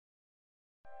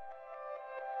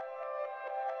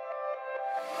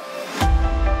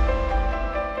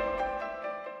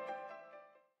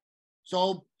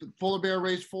So Polar Bear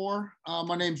Race 4.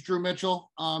 My name's Drew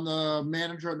Mitchell. I'm the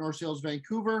manager at Sails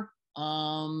Vancouver.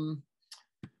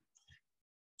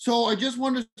 So I just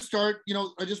want to start,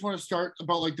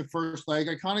 about like the first leg.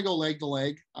 I kind of go leg to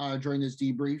leg during this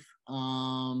debrief,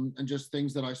 and just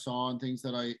things that I saw and things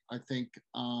that I think,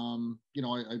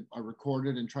 I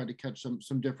recorded and tried to catch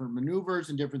some different maneuvers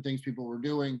and different things people were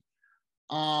doing.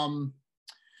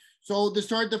 So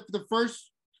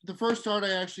the first start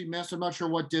I actually missed. I'm not sure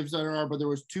what divs that are, but there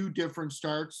was two different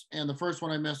starts. And the first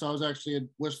one I missed, I was actually at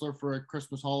Whistler for a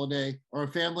Christmas holiday or a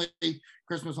family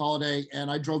Christmas holiday. And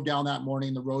I drove down that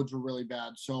morning. The roads were really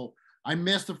bad. So I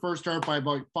missed the first start by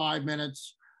about 5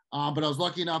 minutes. But I was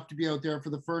lucky enough to be out there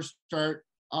for the first start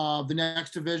of the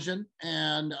next division.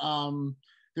 And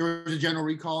there was a general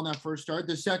recall in that first start.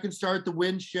 The second start, the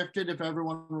wind shifted, if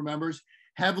everyone remembers,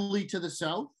 heavily to the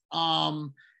south.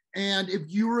 And if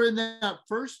you were in that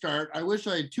first start, I wish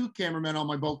I had two cameramen on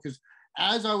my boat, because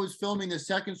as I was filming the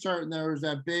second start and there was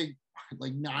that big,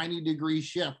 like 90-degree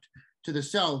shift to the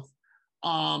south,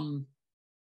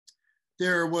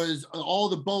 there was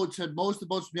most of the boats from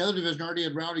the other division already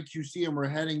had rounded QC and were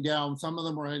heading down. Some of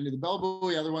them were heading to the Bell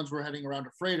Buoy, other ones were heading around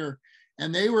to Freighter.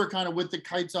 And they were kind of with the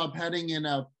kites up heading in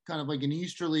a kind of like an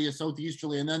easterly, a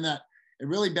southeasterly, and then it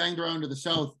really banged around to the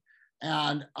south.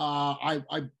 And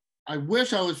I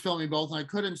wish I was filming both, and I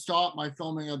couldn't stop my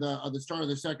filming of the start of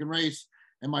the second race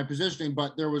and my positioning,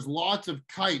 but there was lots of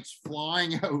kites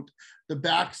flying out the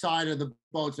back side of the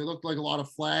boats. It looked like a lot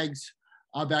of flags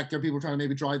back there. People were trying to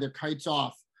maybe dry their kites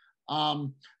off. But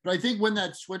I think when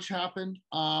that switch happened,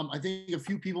 I think a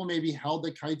few people maybe held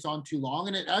the kites on too long,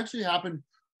 and it actually happened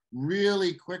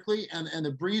really quickly, and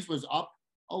the breeze was up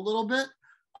a little bit.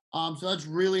 So that's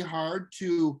really hard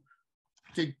to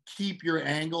keep your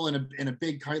angle in a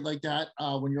big kite like that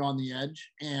when you're on the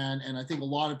edge. And I think a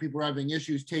lot of people are having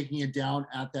issues taking it down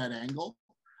at that angle.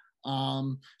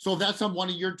 So if that's one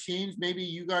of your teams, maybe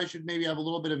you guys should maybe have a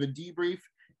little bit of a debrief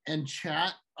and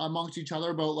chat amongst each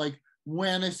other about like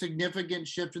when a significant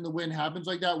shift in the wind happens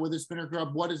like that with a spinnaker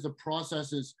up, what is the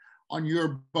processes on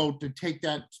your boat to take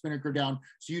that spinnaker down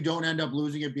so you don't end up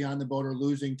losing it behind the boat or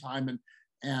losing time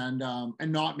and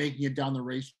not making it down the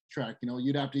racetrack.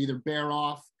 You'd have to either bear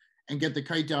off and get the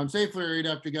kite down safely, or you'd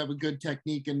have to have a good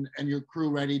technique and your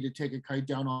crew ready to take a kite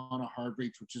down on a hard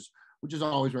reach, which is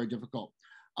always very difficult.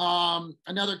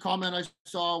 Another comment I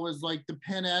saw was like the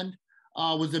pin end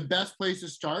was the best place to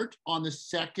start on the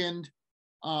second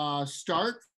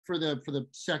start for the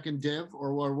second div,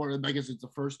 or what I guess it's the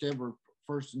first div or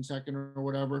first and second or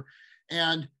whatever.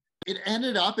 And it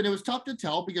ended up, and it was tough to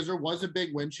tell because there was a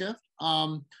big wind shift.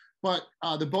 But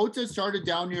the boats that started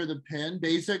down near the pin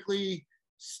basically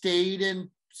stayed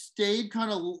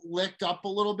kind of licked up a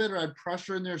little bit, or had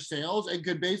pressure in their sails, and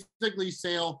could basically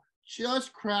sail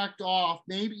just cracked off,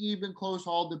 maybe even close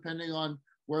haul, depending on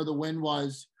where the wind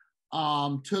was,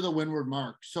 to the windward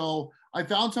mark. So I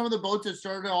found some of the boats that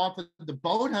started off, the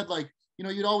boat had like,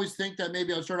 you'd always think that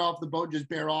maybe I'd start off the boat, just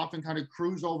bear off and kind of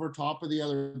cruise over top of the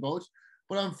other boats.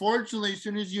 But unfortunately, as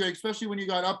soon as especially when you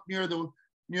got up near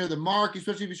the mark,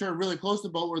 especially if you started really close to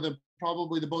the boat where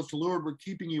probably the boats to leeward were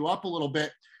keeping you up a little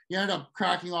bit, you ended up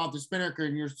cracking off the spinnaker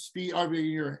and your speed, or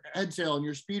your head sail, and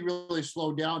your speed really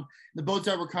slowed down. The boats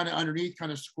that were kind of underneath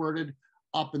kind of squirted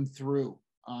up and through.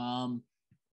 So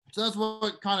that's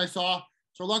what kind of saw.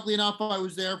 So luckily enough, I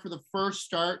was there for the first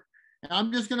start. And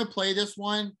I'm just going to play this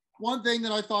one. One thing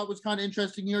that I thought was kind of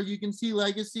interesting here, you can see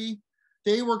Legacy.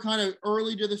 They were kind of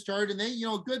early to the start, and they,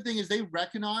 good thing is they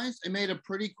recognized and made a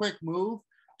pretty quick move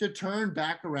to turn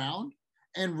back around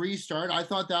and restart. I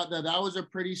thought that was a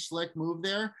pretty slick move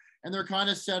there, and they're kind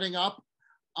of setting up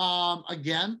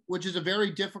again, which is a very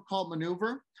difficult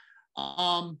maneuver.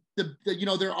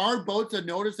 There are boats that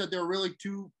notice that they're really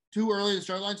too early to the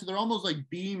start line, so they're almost like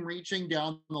beam reaching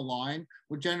down the line,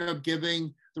 which ended up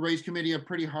giving the race committee a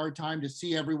pretty hard time to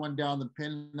see everyone down the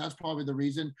pin. And that's probably the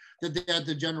reason that they had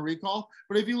the general recall.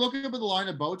 But if you look at the line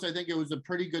of boats, I think it was a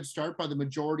pretty good start by the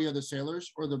majority of the sailors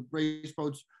or the race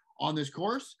boats on this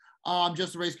course.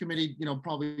 Just the race committee,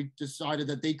 probably decided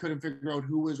that they couldn't figure out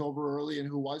who was over early and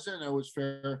who wasn't. And it was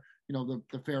fair.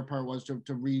 The fair part was to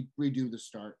redo the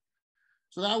start.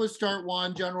 So that was start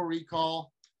one, general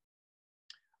recall.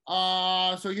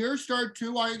 So here's start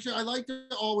two. I like to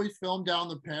always film down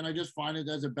the pin. I just find it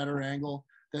as a better angle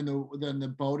than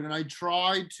the boat. And I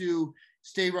try to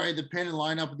stay right at the pin and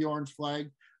line up with the orange flag.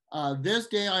 This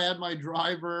day I had my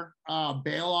driver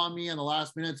bail on me in the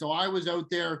last minute. So I was out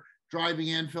there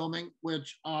driving and filming,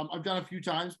 which I've done a few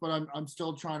times, but I'm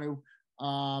still trying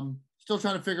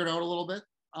to figure it out a little bit.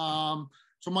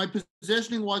 So my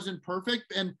positioning wasn't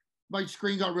perfect. And my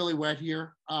screen got really wet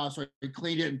here. So I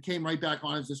cleaned it and came right back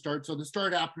on as the start. So the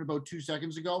start happened about 2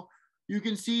 seconds ago. You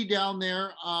can see down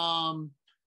there,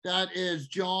 that is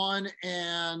John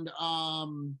and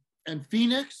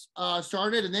Phoenix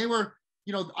started, and they were,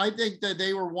 you know, I think that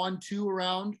they were 1-2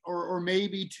 around, or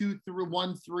maybe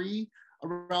 2-1-3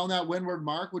 around that windward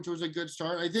mark, which was a good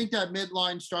start. I think that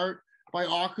midline start by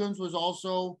Occam's was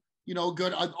also, you know,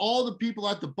 good. All the people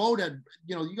at the boat had,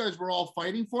 you know, you guys were all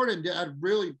fighting for it, and had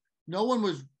really, no one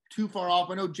was too far off.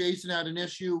 I know Jason had an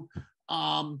issue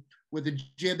with a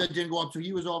jib that didn't go up, so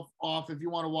he was off. If you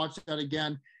want to watch that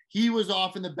again, he was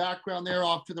off in the background there,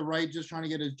 off to the right, just trying to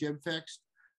get his jib fixed.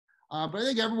 But I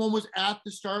think everyone was at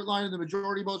the start line, and the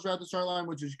majority of boats were at the start line,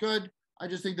 which is good. I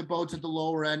just think the boats at the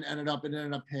lower end ended up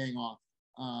paying off.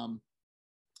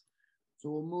 So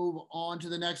we'll move on to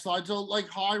the next slide. So like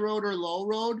high road or low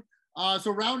road.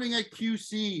 So rounding at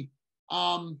QC.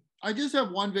 I just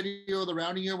have one video of the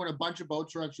rounding here when a bunch of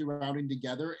boats are actually rounding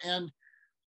together. And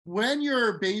when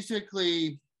you're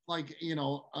basically like, you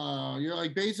know, you're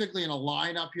like basically in a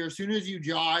line up here, as soon as you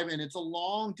jibe and it's a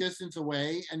long distance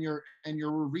away and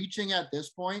you're reaching at this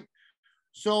point.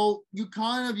 So you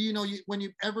kind of, you know,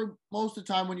 most of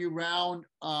the time when you round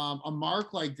a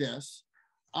mark like this,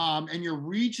 and you're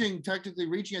technically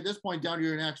reaching at this point down to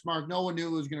your next mark, no one knew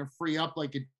it was going to free up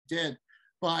like it did.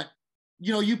 But,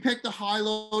 you know, you pick the high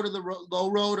load or the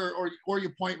low road, or you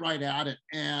point right at it.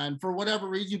 And for whatever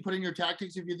reason, you put in your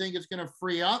tactics, if you think it's going to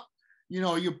free up, you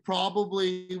know, you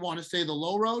probably want to stay the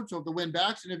low road. So if the wind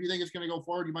backs, and if you think it's going to go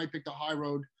forward, you might pick the high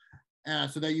road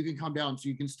so that you can come down, so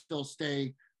you can still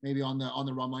stay maybe on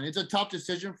the run line. It's a tough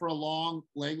decision for a long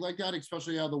leg like that,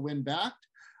 especially how the wind backed.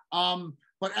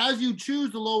 But as you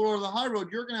choose the low road or the high road,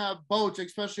 you're going to have boats,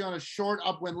 especially on a short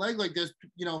upwind leg like this,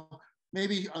 you know,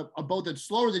 maybe a boat that's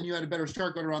slower than you had a better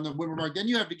start going around the windward mark, then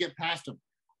you have to get past them.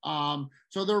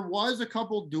 So there was a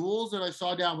couple duels that I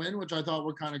saw downwind, which I thought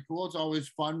were kind of cool. It's always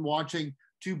fun watching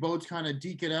two boats kind of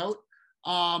deke it out.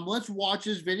 Let's watch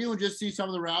this video and just see some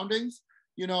of the roundings.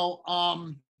 You know,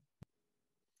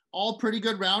 all pretty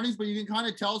good roundings, but you can kind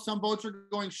of tell some boats are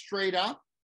going straight up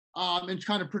and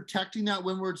kind of protecting that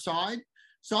windward side.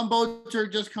 Some boats are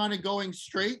just kind of going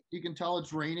straight. You can tell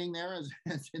it's raining there as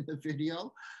in the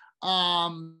video.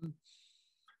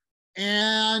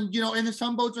 And, you know, and then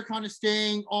some boats are kind of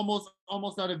staying almost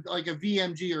out of like a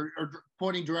VMG or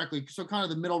pointing directly. So kind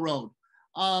of the middle road.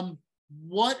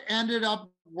 What ended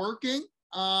up working?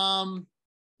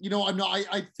 You know,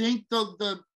 I think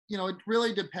the you know, it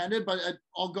really depended, but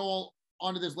I'll go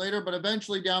onto this later, but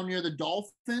eventually down near the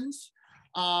Dolphins,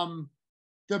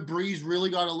 the breeze really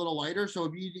got a little lighter. So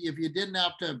if you didn't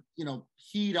have to, you know,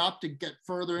 heat up to get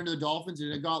further into the Dolphins,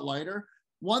 and it got lighter.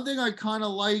 One thing I kind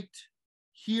of liked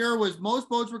here was most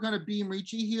boats were kind of beam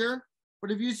reachy here, but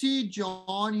if you see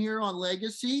John here on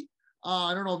Legacy,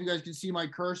 I don't know if you guys can see my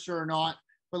cursor or not,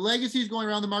 but Legacy is going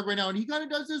around the mark right now, and he kind of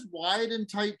does this wide and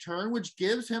tight turn, which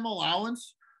gives him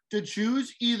allowance to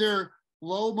choose either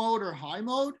low mode or high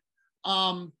mode.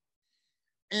 And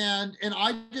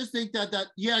I just think that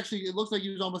he actually, it looks like he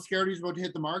was almost scared he was about to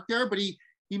hit the mark there, but he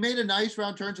made a nice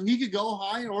round turn, so he could go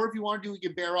high, or if you want to do, he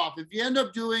could bear off. If you end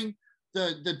up doing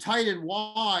the tight and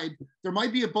wide, there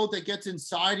might be a boat that gets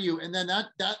inside of you, and then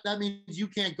that means you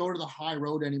can't go to the high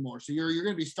road anymore. So you're going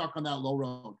to be stuck on that low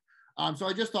road. So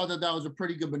I just thought that was a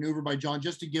pretty good maneuver by John,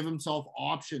 just to give himself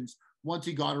options once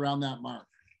he got around that mark.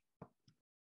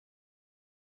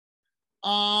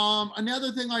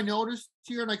 Another thing I noticed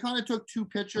here, and I kind of took two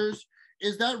pictures,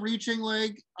 is that reaching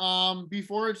leg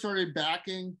before it started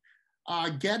backing.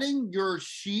 Getting your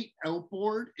sheet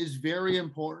outboard is very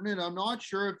important, and I'm not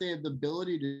sure if they have the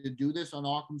ability to do this on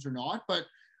Occam's or not, but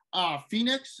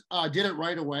Phoenix did it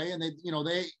right away, and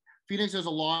Phoenix has a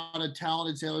lot of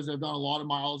talented sailors that have done a lot of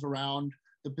miles around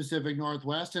the Pacific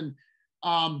Northwest, and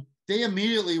they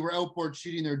immediately were outboard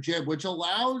sheeting their jib, which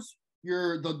allows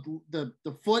the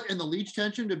foot and the leech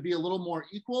tension to be a little more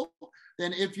equal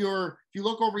than if you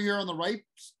look over here on the right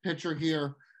picture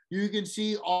here, you can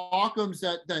see Occam's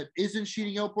that isn't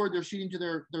sheeting outboard, they're sheeting to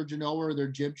their Genoa or their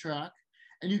jib track.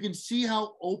 And you can see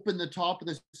how open the top of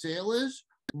the sail is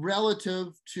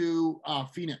relative to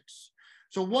Phoenix.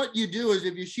 So what you do is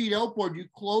if you sheet outboard, you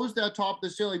close that top of the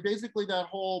sail. Like basically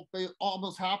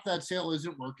almost half that sail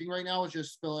isn't working right now, it's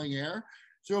just spilling air.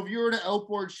 So if you were to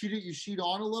outboard sheet it, you sheet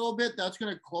on a little bit, that's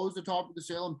going to close the top of the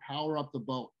sail and power up the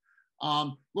boat.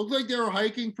 Looked like they were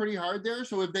hiking pretty hard there.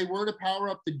 So if they were to power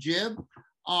up the jib,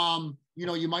 you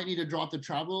know, you might need to drop the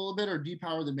travel a little bit or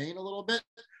depower the main a little bit.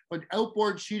 But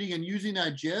outboard sheeting and using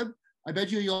that jib, I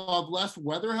bet you'll have less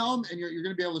weather helm, and you're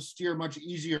going to be able to steer much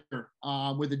easier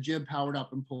with the jib powered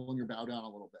up and pulling your bow down a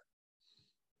little bit.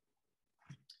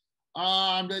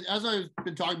 As I've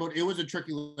been talking about, it was a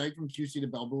tricky leg from QC to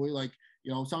bell buoy. Like,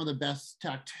 some of the best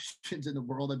tacticians in the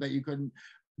world, I bet you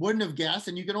wouldn't have guessed.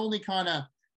 And you can only kind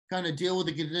of deal with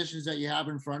the conditions that you have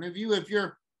in front of you. If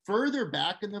you're further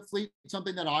back in the fleet,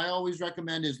 something that I always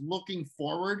recommend is looking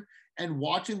forward and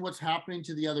watching what's happening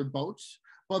to the other boats.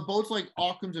 But boats like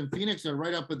Occam's and Phoenix are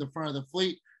right up at the front of the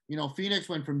fleet. Phoenix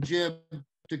went from jib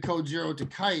to code 0 to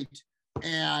kite.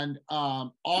 And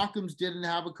Occam's didn't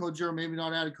have a code 0, maybe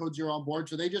not had a code 0 on board.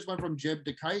 So they just went from jib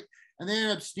to kite, and they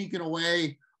ended up sneaking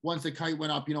away once the kite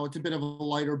went up. It's a bit of a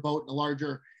lighter boat and a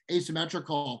larger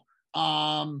asymmetrical.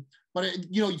 But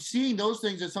seeing those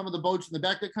things at some of the boats in the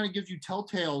back, that kind of gives you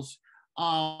telltales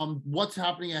what's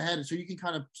happening ahead. And so you can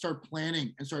kind of start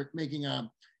planning and start making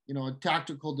a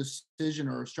tactical decision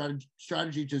or a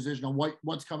strategy decision on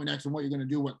what's coming next and what you're going to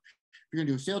do, what if you're going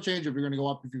to do a sail change, if you're going to go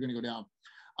up, if you're going to go down.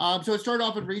 So it started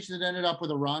off with reach and it ended up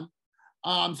with a run.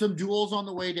 Some duels on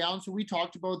the way down. So we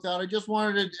talked about that. I just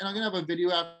wanted to, and I'm going to have a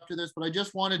video after this, but I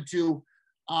just wanted to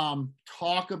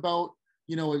talk about,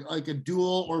 like a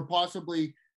duel or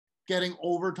possibly getting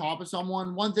over top of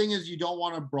someone. One thing is you don't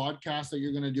want to broadcast that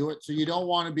you're going to do it. So you don't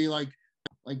want to be like,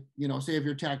 say if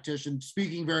you're a tactician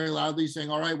speaking very loudly saying,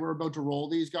 all right, we're about to roll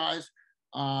these guys,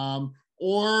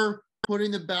 or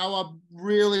putting the bow up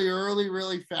really early,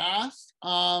 really fast.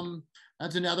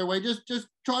 That's another way. Just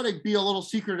try to be a little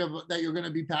secretive that you're going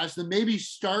to be past them. Maybe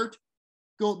start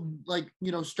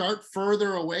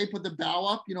further away, put the bow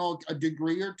up, a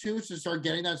degree or two to start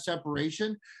getting that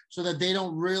separation so that they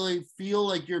don't really feel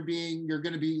like you're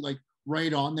going to be like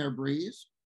right on their breeze.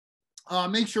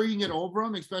 Make sure you can get over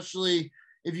them, especially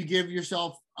if you give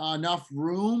yourself enough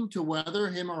room to weather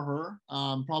him or her,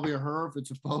 probably a her if it's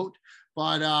a boat,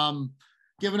 but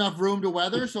give enough room to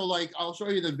weather. So like, I'll show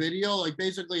you the video, like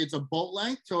basically it's a boat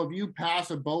length. So if you pass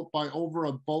a boat by over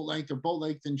a boat length or boat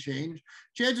length and change,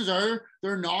 chances are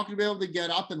they're not gonna be able to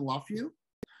get up and luff you.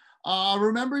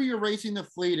 Remember you're racing the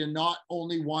fleet and not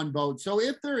only one boat. So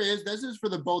if there is, this is for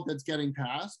the boat that's getting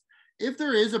passed. If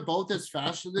there is a boat that's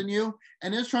faster than you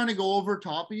and it's trying to go over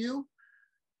top of you,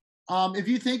 if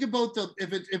you think about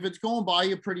if it's going by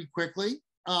you pretty quickly,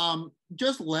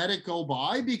 just let it go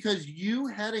by, because you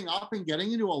heading up and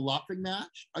getting into a luffing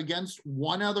match against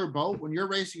one other boat when you're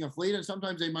racing a fleet, and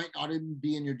sometimes they might not even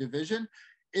be in your division,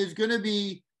 is going to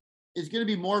be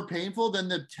more painful than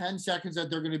the 10 seconds that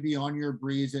they're going to be on your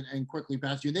breeze and quickly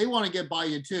pass you. They want to get by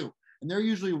you too. And they're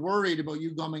usually worried about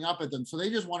you coming up at them. So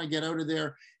they just want to get out of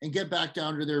there and get back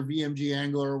down to their VMG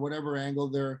angle or whatever angle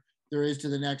there is to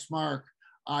the next mark,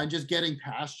 and just getting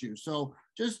past you. So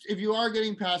just if you are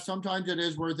getting past, sometimes it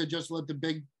is worth it. Just let the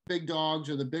big dogs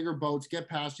or the bigger boats get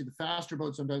past you. The faster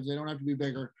boats, sometimes they don't have to be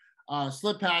bigger,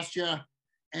 slip past you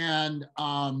and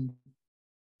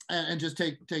just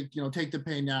take the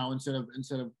pain now instead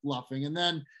of luffing. And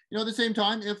then, at the same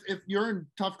time, if you're in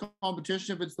tough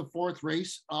competition, if it's the fourth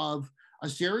race of a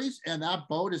series and that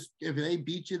boat if they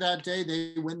beat you that day,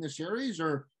 they win the series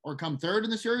or come third in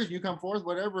the series, you come fourth,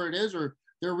 whatever it is, or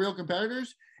they're real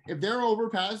competitors. If they're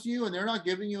overpassing you and they're not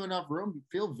giving you enough room, you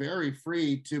feel very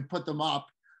free to put them up.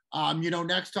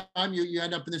 Next time you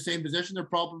end up in the same position, they're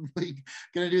probably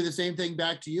going to do the same thing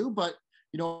back to you. But,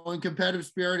 in competitive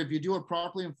spirit, if you do it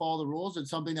properly and follow the rules, it's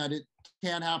something that it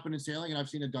can happen in sailing, and I've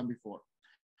seen it done before.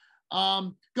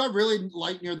 Got really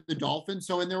light near the dolphin.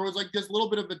 So, and there was like this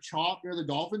little bit of a chop near the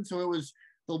dolphin. So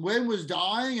the wind was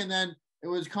dying, and then it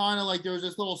was kind of like there was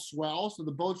this little swell. So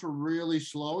the boats were really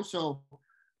slow. So,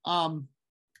 you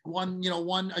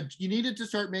needed to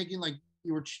start making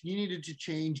you needed to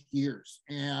change gears,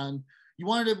 and you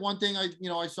wanted one thing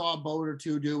I saw a boat or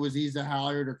two do was ease the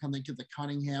halyard or come to the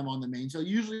Cunningham on the main. So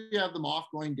usually you have them off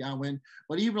going downwind,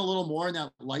 but even a little more in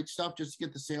that light stuff just to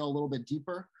get the sail a little bit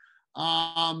deeper.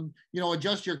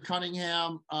 Adjust your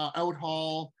Cunningham, out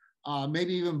haul,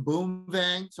 maybe even boom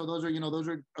vang. So those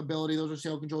are ability, those are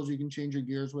sail controls you can change your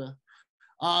gears with.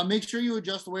 Make sure you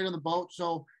adjust the weight on the boat.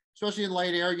 So especially in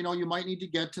light air, you might need to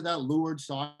get to that leeward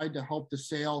side to help the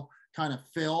sail kind of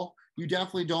fill. You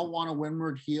definitely don't want a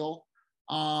windward heel.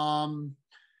 And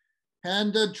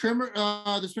the trimmer,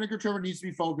 the spinnaker trimmer needs to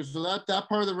be focused. So that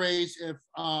part of the race, if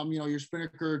your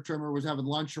spinnaker trimmer was having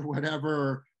lunch or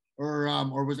whatever,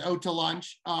 or was out to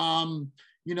lunch,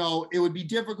 it would be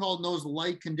difficult in those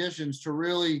light conditions to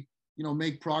really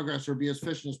make progress or be as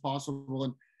efficient as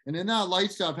possible. And in that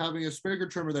light stuff, having a spinnaker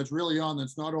trimmer that's really on,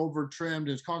 that's not over trimmed,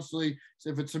 is constantly,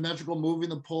 if it's symmetrical, moving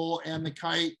the pole and the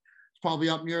kite, it's probably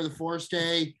up near the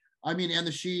forestay, and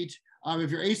the sheet.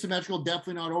 If you're asymmetrical,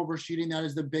 definitely not oversheeting. That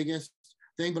is the biggest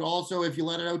thing. But also, if you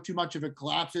let it out too much, if it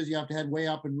collapses, you have to head way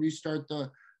up and restart the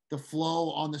the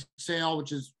flow on the sail,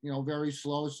 which is, you know, very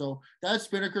slow. So that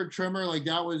spinnaker trimmer, like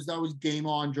that was game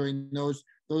on during those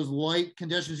light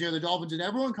conditions near the dolphins, and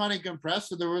everyone kind of compressed.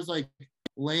 So there was like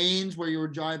lanes where you were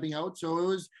jibing out. So it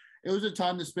was a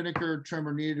time the spinnaker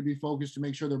trimmer needed to be focused to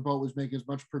make sure their boat was making as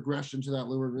much progression to that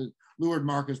leeward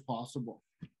mark as possible.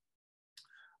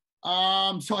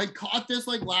 So I caught this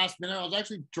like last minute. I was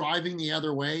actually driving the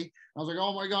other way. I was like,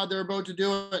 oh my God, they're about to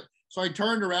do it. So I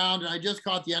turned around and I just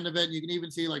caught the end of it. And you can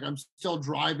even see like I'm still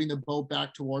driving the boat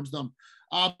back towards them.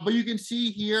 But you can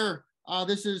see here,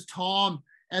 this is Tom,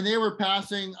 and they were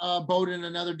passing a boat in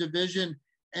another division.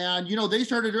 And, you know, they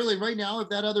started early. Right now, if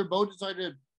that other boat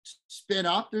decided to spin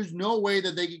up, there's no way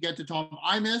that they could get to Tom.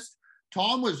 I missed.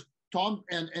 Tom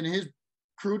and his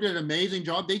crew did an amazing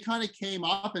job. They kind of came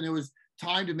up and it was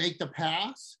time to make the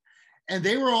pass. And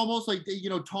they were almost like, you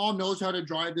know, Tom knows how to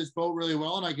drive this boat really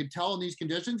well. And I could tell in these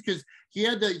conditions because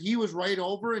he was right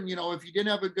over. And, you know, if he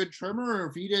didn't have a good trimmer or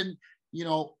if he didn't, you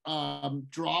know,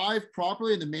 drive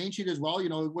properly in the main sheet as well, you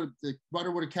know, the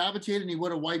rudder would have cavitated and he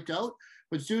would have wiped out.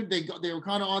 But soon they were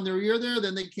kind of on their ear there.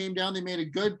 Then they came down, they made a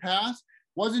good pass.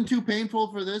 Wasn't too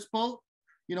painful for this boat.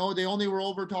 You know, they only were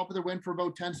over top of the wind for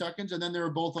about 10 seconds and then they were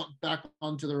both back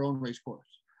onto their own race course.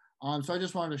 So I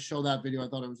just wanted to show that video. I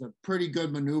thought it was a pretty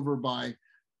good maneuver by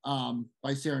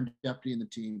Serendipity and the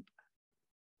team.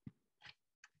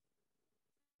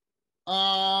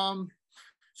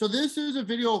 So this is a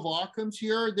video of Occam's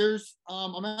here. There's,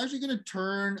 I'm actually going to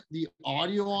turn the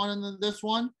audio on in this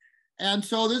one. And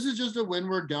so this is just a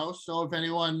windward douse. So if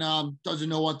anyone doesn't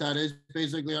know what that is,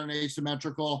 basically on an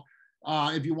asymmetrical,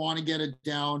 if you want to get it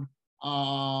down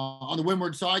on the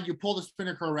windward side, you pull the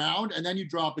spinnaker around and then you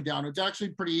drop it down. It's actually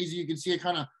pretty easy. You can see it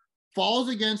kind of falls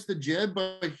against the jib,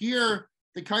 but here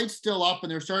the kite's still up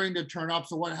and they're starting to turn up.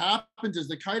 So what happens is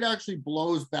the kite actually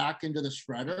blows back into the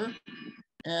spreader.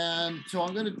 And so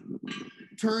I'm going to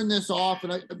turn this off,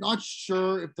 and I'm not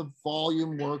sure if the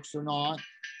volume works or not,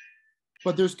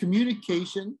 but there's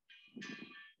communication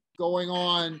going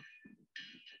on.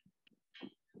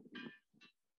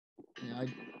 Yeah,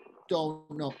 I don't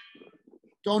know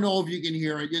if you can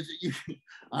hear it.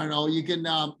 I don't know. You can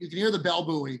hear the bell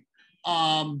buoy.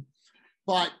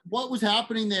 But what was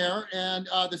happening there, and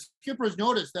the skipper has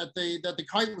noticed that the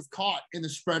kite was caught in the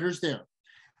spreaders there,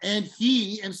 and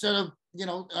he, instead of, you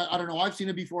know, I don't know, I've seen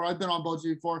it before. I've been on boats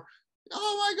before.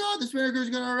 Oh my God, the spinnaker's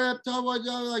gonna rip!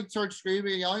 Like start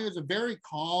screaming and yelling. It was a very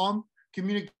calm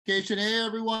communication. Hey,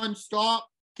 everyone, stop!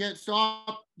 Can't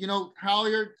stop. You know,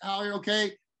 halyard,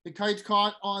 okay. The kite's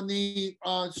caught on the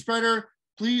spreader.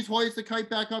 Please hoist the kite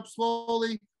back up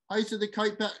slowly. Hoisted the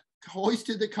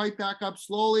kite back up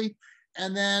slowly.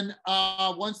 And then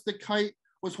once the kite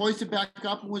was hoisted back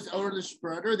up and was out of the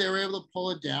spreader, they were able to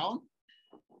pull it down.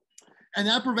 And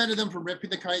that prevented them from ripping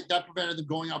the kite. That prevented them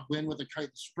going upwind with the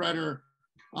kite spreader.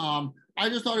 I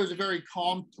just thought it was a very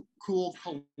calm, cool,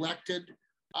 collected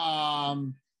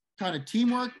kind of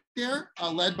teamwork there,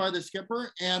 led by the skipper.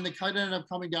 And the kite ended up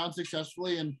coming down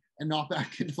successfully and not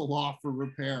back into the loft for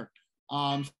repair.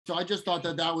 So I just thought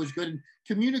that was good. And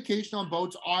communication on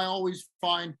boats, I always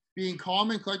find being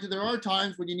calm and collected. There are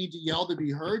times when you need to yell to be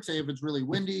heard, say if it's really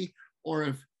windy or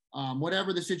if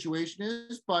whatever the situation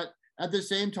is. But at the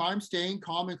same time, staying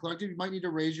calm and collected, you might need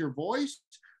to raise your voice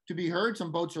to be heard.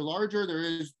 Some boats are larger. There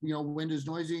is, you know, wind is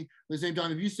noisy. At the same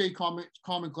time, if you stay calm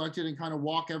and collected and kind of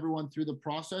walk everyone through the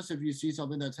process, if you see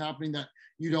something that's happening that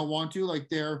you don't want to, like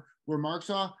there where Mark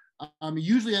saw, it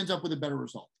usually ends up with a better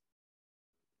result.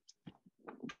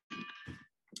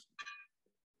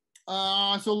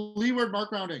 So leeward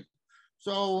mark rounding.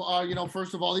 So, you know,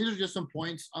 first of all, these are just some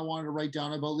points I wanted to write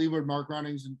down about leeward mark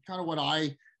roundings and kind of what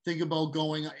I think about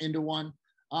going into one.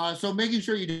 So making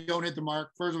sure you don't hit the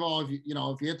mark. First of all, if you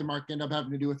hit the mark, you end up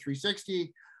having to do a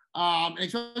 360. And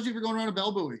especially if you're going around a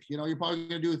bell buoy, you know, you're probably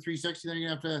going to do a 360. Then you're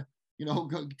going to have to, you know,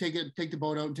 take the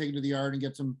boat out and take it to the yard and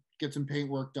get some paint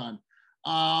work done.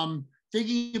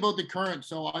 Thinking about the current.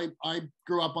 So I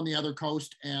grew up on the other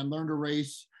coast and learned to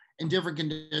race in different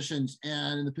conditions.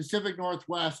 And in the Pacific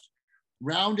Northwest,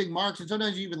 rounding marks, and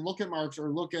sometimes you even look at marks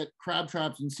or look at crab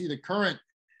traps and see the current,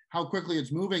 how quickly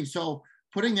it's moving. So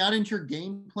putting that into your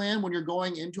game plan when you're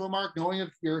going into a mark, knowing if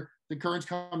the current's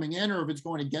coming in or if it's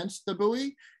going against the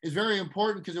buoy is very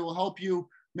important because it will help you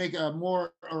make a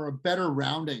more or a better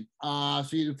rounding. So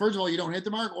first of all, you don't hit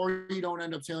the mark or you don't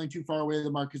end up sailing too far away to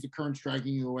the mark because the current's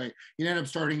dragging you away. You end up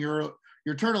starting your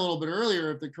turn a little bit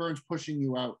earlier if the current's pushing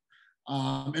you out,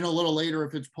 and a little later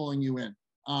if it's pulling you in.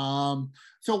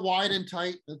 So wide and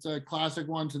tight, that's a classic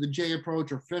one. So the J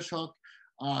approach or fish hook,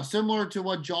 similar to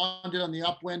what John did on the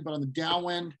upwind, but on the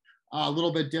downwind, a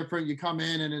little bit different. You come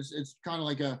in and it's kind of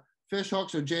like a fish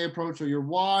hooks or J approach, so you're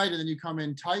wide and then you come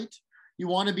in tight. You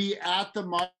want to be at the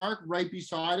mark right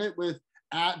beside it with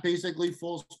at basically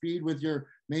full speed with your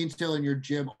mainsail and your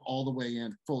jib all the way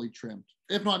in, fully trimmed.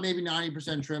 If not, maybe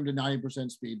 90% trimmed to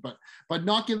 90% speed, but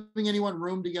not giving anyone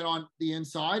room to get on the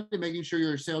inside and making sure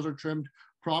your sails are trimmed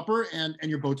proper and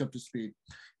your boat's up to speed.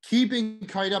 Keeping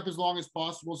kite up as long as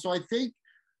possible. So I think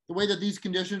the way that these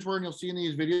conditions were, and you'll see in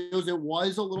these videos, it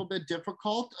was a little bit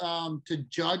difficult to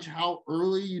judge how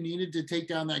early you needed to take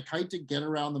down that kite to get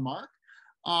around the mark.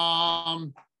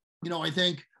 You know, I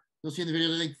think you'll see in the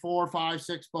video, I think 4, 5,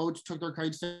 6 boats took their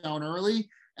kites down early,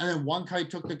 and then one kite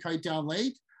took the kite down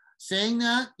late. Saying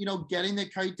that, you know, getting the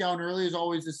kite down early is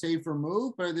always the safer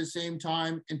move, but at the same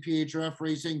time, in PHRF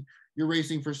racing, you're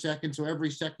racing for seconds. So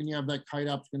every second you have that kite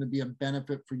up is going to be a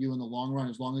benefit for you in the long run,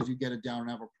 as long as you get it down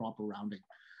and have a proper rounding.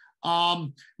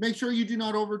 Make sure you do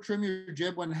not over trim your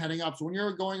jib when heading up. So when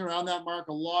you're going around that mark,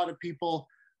 a lot of people,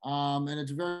 and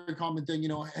it's a very common thing, you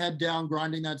know, head down,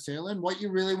 grinding that sail in. What you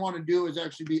really want to do is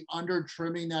actually be under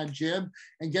trimming that jib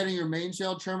and getting your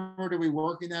mainsail trimmer to be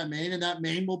working that main, and that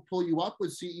main will pull you up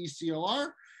with CECLR.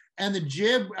 And the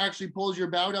jib actually pulls your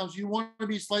bow down. So you want to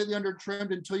be slightly under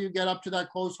trimmed until you get up to that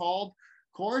close hauled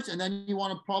course. And then you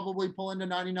want to probably pull into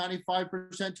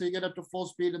 90-95% till you get up to full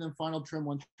speed, and then final trim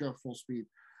once you're at full speed.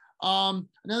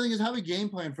 Another thing is have a game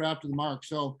plan for after the mark.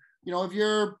 So, you know, if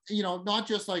you're, you know, not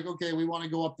just like, okay, we want to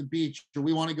go up the beach, or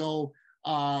we want to go,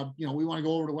 you know, we want to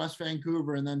go over to West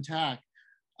Vancouver and then tack.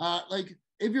 Like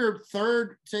if you're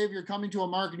third, say if you're coming to a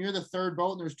mark and you're the third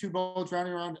boat and there's 2 boats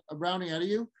rounding out of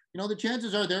you, you know, the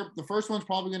chances are the first one's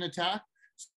probably going to tack.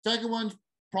 Second one's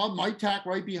probably might tack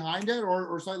right behind it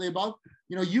or slightly above.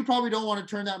 You know, you probably don't want to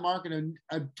turn that mark and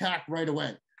attack right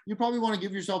away. You probably want to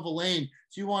give yourself a lane.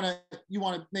 So you want to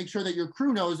make sure that your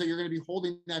crew knows that you're going to be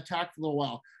holding that tack for a little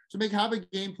while. So have a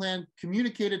game plan,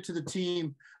 communicate it to the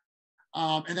team,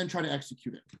 and then try to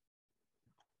execute it.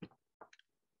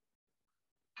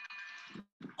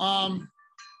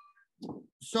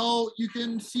 So you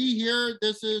can see here,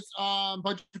 this is a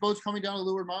bunch of boats coming down the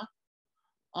leeward mark.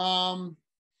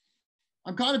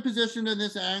 I'm kind of positioned in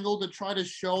this angle to try to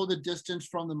show the distance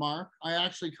from the mark. I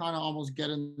actually kind of almost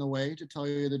get in the way, to tell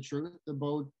you the truth. The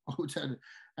boats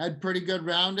had pretty good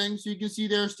rounding. So you can see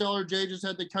there, Stellar J just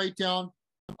had the kite down.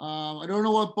 I don't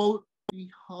know what boat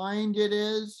behind it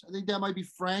is. I think that might be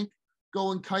Frank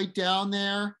going kite down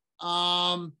there.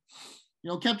 You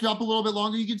know, kept it up a little bit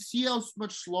longer. You can see how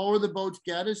much slower the boats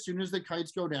get as soon as the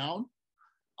kites go down.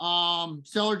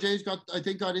 Stellar J's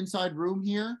got inside room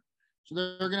here. So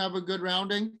they're going to have a good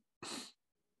rounding.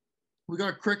 We got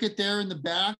a cricket there in the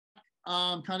back,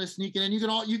 kind of sneaking in.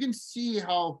 You can see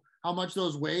how much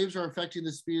those waves are affecting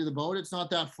the speed of the boat. It's not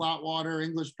that flat water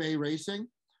English Bay racing.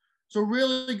 So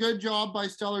really good job by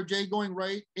Stellar J going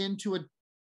right into it.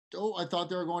 Oh, I thought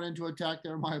they were going into attack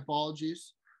there. My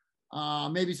apologies.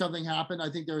 Maybe something happened. I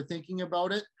think they were thinking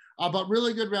about it. But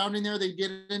really good rounding there. They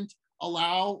didn't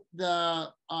allow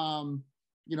the,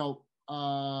 you know,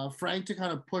 Frank to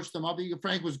kind of push them up.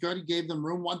 Frank was good. He gave them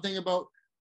room. One thing about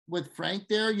with Frank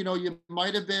there, you know, you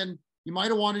might have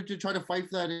wanted to try to fight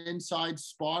for that inside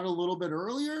spot a little bit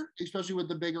earlier, especially with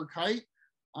the bigger kite.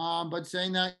 But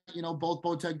saying that, you know, both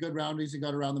boats had good roundings and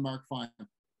got around the mark fine.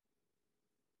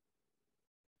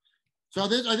 So I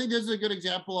think this is a good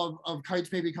example of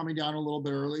kites maybe coming down a little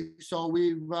bit early. So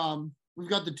we've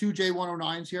got the 2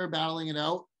 J109s here battling it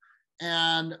out.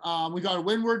 And we got a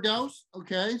windward douse.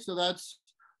 Okay, so that's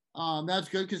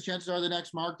good, because chances are the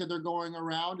next mark that they're going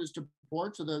around is to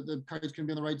port, so the kites can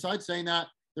be on the right side. Saying that,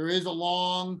 there is a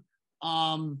long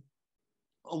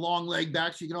leg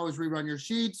back, so you can always rerun your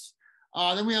sheets.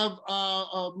 Then we have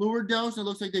a leeward douse, and it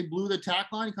looks like they blew the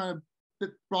tack line, kind of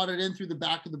brought it in through the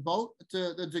back of the boat.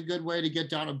 That's a good way to get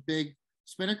down a big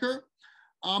spinnaker.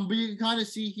 But you can kind of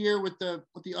see here with the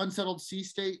unsettled sea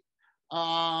state.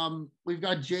 We've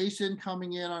got Jason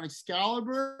coming in on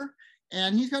Excalibur,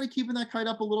 and he's kind of keeping that kite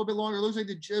up a little bit longer. It looks like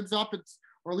the jib's up,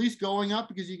 or at least going up,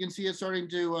 because you can see it starting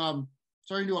to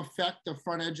affect the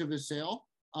front edge of his sail.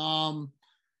 And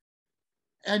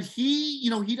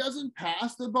he doesn't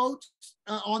pass the boat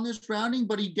on this rounding,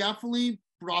 but he definitely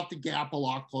brought the gap a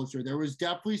lot closer. There was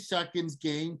definitely seconds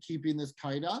gained keeping this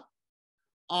kite up.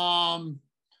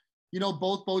 You know,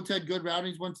 both boats had good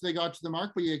roundings once they got to the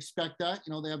mark, but you expect that.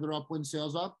 You know, they have their upwind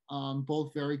sails up.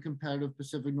 Both very competitive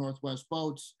Pacific Northwest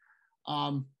boats.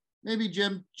 Maybe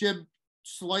jib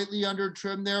slightly under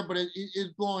trim there, but it is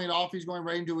blowing it off. He's going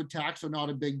right into attack, so not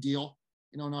a big deal.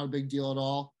 You know, not a big deal at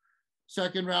all.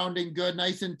 Second rounding, good,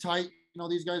 nice and tight. You know,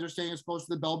 these guys are staying as close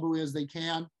to the bell buoy as they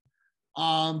can.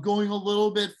 Going a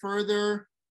little bit further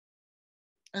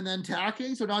and then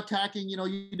tacking. So not tacking, you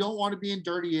don't want to be in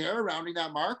dirty air rounding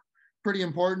that mark. Pretty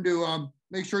important to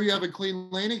make sure you have a clean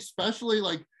lane, especially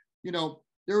like,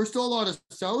 there was still a lot of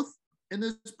south in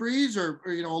this breeze or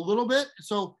a little bit.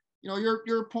 So,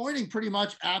 you're pointing pretty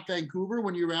much at Vancouver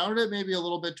when you rounded it, maybe a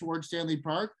little bit towards Stanley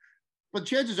Park, but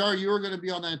chances are you are going to be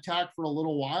on that attack for a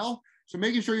little while. So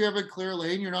making sure you have a clear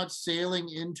lane, you're not sailing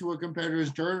into a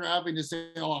competitor's dirt or having to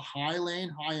sail a high lane,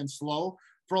 high and slow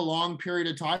for a long period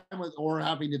of time or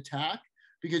having to tack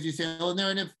because you sail in there.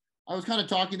 And if I was kind of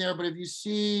talking there, but if you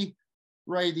see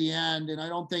right at the end, and I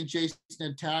don't think Jason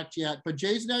had tacked yet, but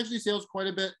Jason actually sails quite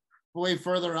a bit way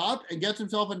further up and gets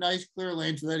himself a nice clear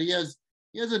lane so that he has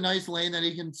a nice lane that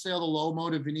he can sail the low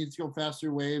mode if he needs to go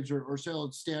faster waves or sail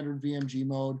at standard VMG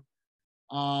mode.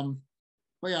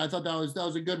 But yeah, I thought that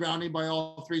was a good rounding by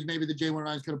all threes. Maybe the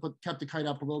J109s could have kept the kite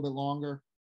up a little bit longer.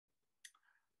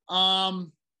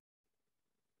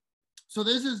 So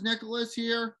this is Nicholas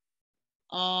here.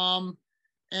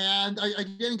 And I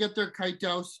didn't get their kite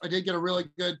douse. I did get a really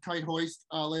good kite hoist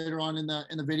later on in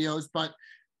the videos, but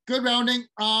good rounding.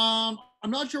 I'm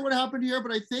not sure what happened here,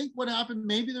 but I think what happened,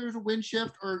 maybe there was a wind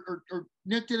shift or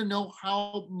Nick didn't know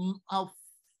how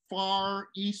far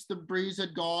east the breeze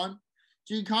had gone.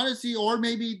 So you kind of see, or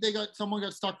maybe someone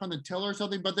got stuck on the tiller or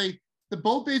something, but the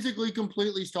boat basically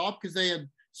completely stopped because they had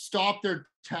stopped their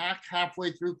tack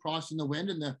halfway through crossing the wind,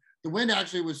 and the wind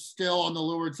actually was still on the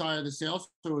leeward side of the sail, so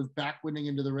it was backwinding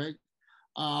into the rig.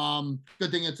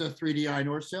 Good thing it's a 3DI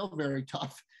North sail, very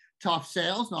tough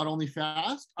sails, not only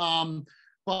fast.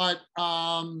 But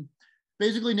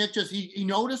basically Nick he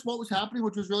noticed what was happening,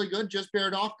 which was really good, just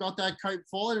bared off, got that kite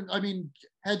full. And I mean,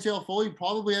 head sail full, he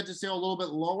probably had to sail a little bit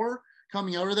lower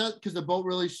coming out of that because the boat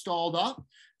really stalled up.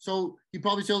 So he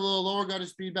probably sailed a little lower, got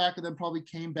his speed back, and then probably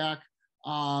came back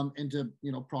into,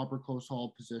 proper close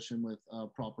haul position with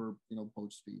proper,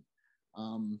 boat speed.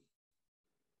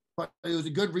 But it was a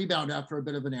good rebound after a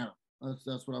bit of an error.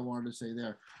 That's what I wanted to say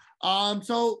there.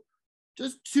 So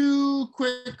just two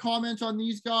quick comments on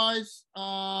these guys.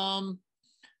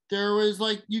 There was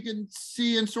you can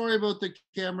see, and sorry about the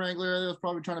camera angle, I was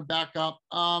probably trying to back up.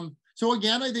 So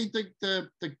again, I think the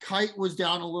kite was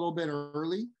down a little bit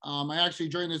early. I actually,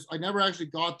 during this, I never actually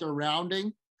got the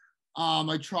rounding.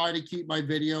 I try to keep my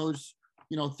videos,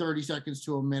 30 seconds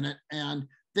to a minute, and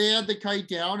they had the kite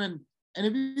down. And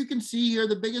if you can see here,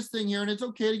 the biggest thing here, and it's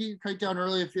okay to get your kite down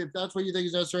early if that's what you think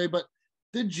is necessary, but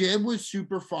the jib was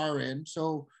super far in.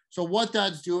 So what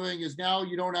that's doing is now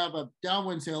you don't have a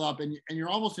downwind sail up and you're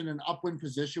almost in an upwind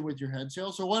position with your head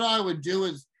sail. So what I would do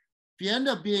is, if you end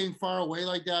up being far away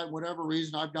like that, whatever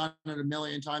reason, I've done it a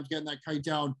million times, getting that kite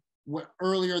down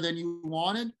earlier than you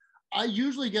wanted, I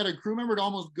usually get a crew member to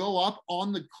almost go up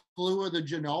on the clew of the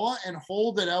Genoa and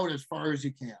hold it out as far as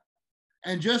you can.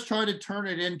 And just try to turn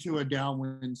it into a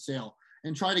downwind sail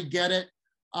and try to get it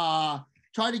out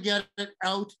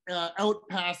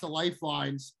past the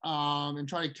lifelines and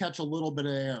try to catch a little bit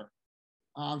of air.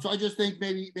 So I just think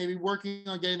maybe working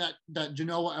on getting that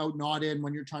Genoa out, not in,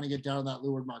 when you're trying to get down to that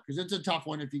leeward mark, because it's a tough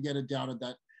one if you get it down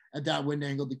at that wind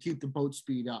angle to keep the boat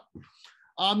speed up.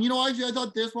 Actually, I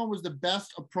thought this one was the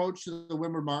best approach to the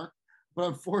windward mark, but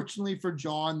unfortunately for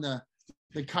John, the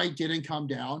kite didn't come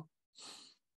down.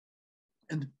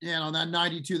 And on that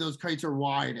 92, those kites are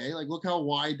wide, eh? Like, look how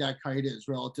wide that kite is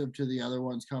relative to the other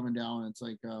ones coming down. It's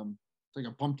like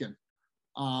a pumpkin.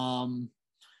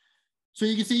 So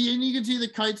you can see the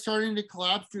kite starting to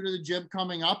collapse due to the jib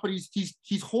coming up, but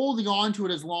he's holding on to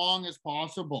it as long as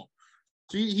possible.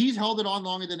 So he's held it on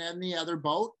longer than any other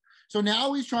boat. So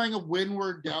now he's trying a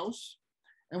windward douse.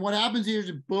 And what happens here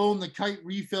is, boom, the kite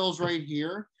refills right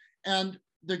here. And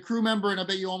the crew member, and I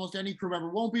bet you almost any crew member,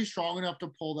 won't be strong enough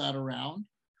to pull that around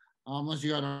unless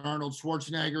you got an Arnold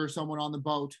Schwarzenegger or someone on the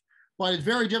boat. But it's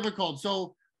very difficult.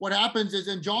 So what happens is,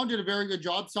 and John did a very good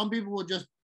job, some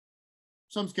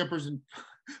skippers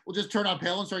will just turn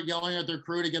uphill and start yelling at their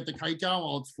crew to get the kite down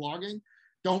while it's flogging.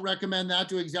 Don't recommend that.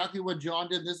 Do exactly what John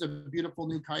did. This is a beautiful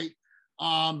new kite.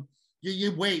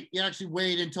 You wait. You actually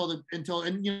wait until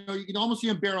you can almost see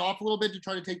him bear off a little bit to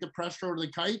try to take the pressure over the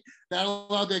kite. That'll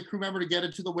allow the crew member to get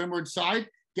it to the windward side,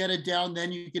 get it down,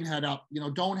 then you can head up.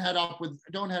 Don't head upwind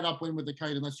with the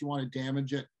kite unless you want to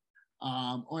damage it,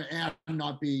 and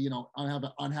not be have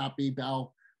an unhappy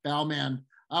bowman.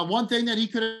 One thing that he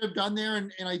could have done there,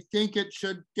 and I think it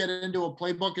should get into a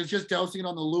playbook, is just dousing it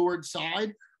on the leeward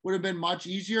side. Would have been much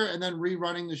easier, and then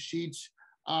rerunning the sheets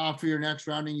for your next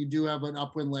rounding. You do have an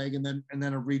upwind leg and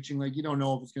then a reaching leg. You don't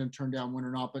know if it's going to turn downwind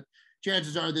or not, but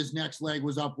chances are this next leg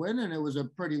was upwind, and it was a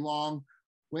pretty long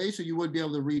way. So you would be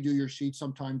able to redo your sheet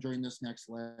sometime during this next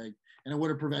leg. And it would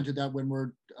have prevented that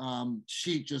windward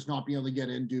sheet just not being able to get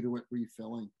in due to it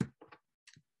refilling.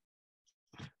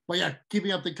 But yeah,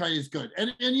 keeping up the kite is good.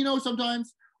 And you know,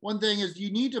 sometimes one thing is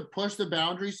you need to push the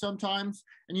boundaries sometimes.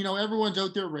 And, you know, everyone's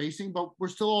out there racing, but we're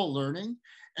still all learning.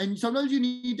 And sometimes you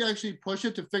need to actually push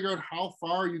it to figure out how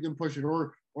far you can push it,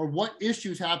 or what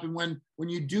issues happen when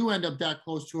you do end up that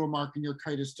close to a mark and your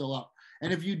kite is still up.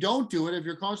 And if you don't do it, if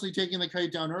you're constantly taking the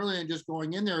kite down early and just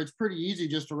going in there, it's pretty easy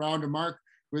just to round a mark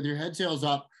with your head sails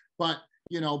up. But,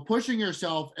 you know, pushing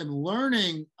yourself and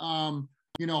learning,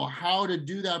 you know, how to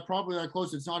do that properly that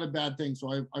close, it's not a bad thing.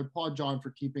 So I applaud John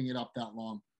for keeping it up that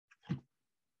long.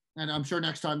 And I'm sure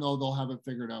next time they'll have it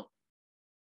figured out.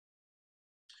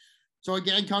 So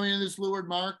again, coming in this leeward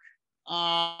mark,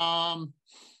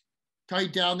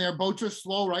 kite down there, boats are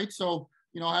slow, right? So,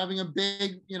 you know, having a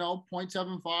big, you know,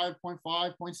 0.75,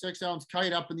 0.5, 0.6 ounce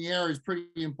kite up in the air is pretty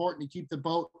important to keep the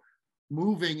boat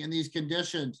moving in these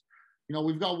conditions. You know,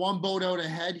 we've got one boat out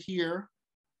ahead here.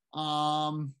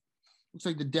 Looks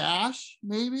like the Dash,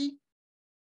 maybe.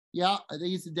 Yeah, I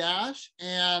think it's the Dash.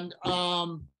 And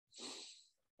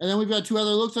then we've got two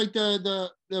other, looks like the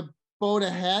boat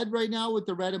ahead right now with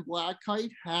the red and black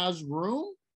kite has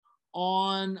room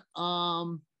on,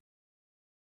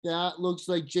 that looks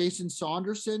like Jason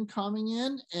Saunderson coming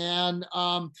in. And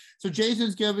so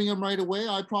Jason's giving him right away.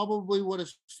 I probably would have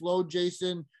slowed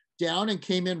Jason down and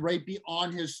came in right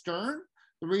beyond his stern.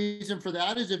 The reason for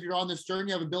that is if you're on the stern,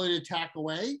 you have ability to tack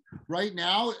away. Right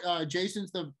now,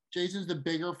 Jason's the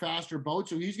bigger, faster boat.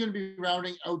 So he's going to be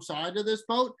rounding outside of this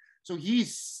boat. So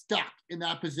he's stuck in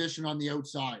that position on the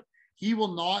outside. He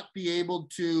will not be able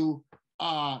to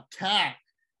tack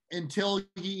until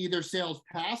he either sails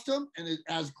past him and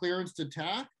has clearance to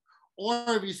tack, or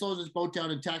if he slows his boat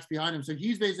down and tacks behind him. So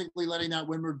he's basically letting that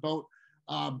windward boat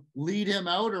lead him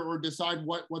out or decide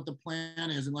what the plan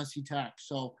is unless he tacks.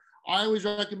 So I always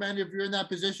recommend if you're in that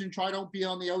position, don't be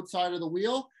on the outside of the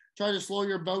wheel. Try to slow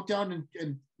your boat down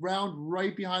and round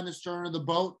right behind the stern of the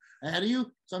boat ahead of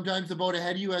you. Sometimes the boat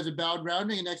ahead of you has a bowed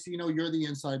rounding, and next thing you know, you're the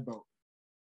inside boat.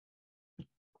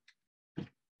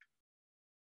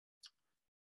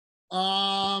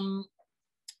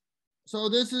 So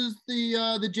this is the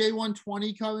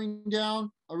J120 coming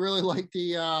down. I really like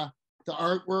the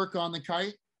artwork on the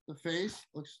kite. The face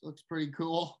looks pretty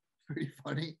cool, pretty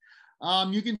funny.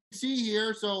 You can see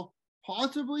here, so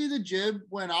possibly the jib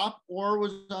went up or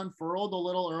was unfurled a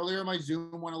little earlier. My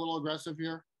zoom went a little aggressive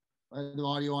here. I had the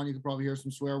audio on, you could probably hear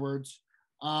some swear words.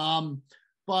 So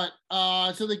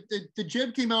the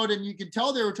jib came out, and you could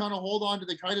tell they were trying to hold on to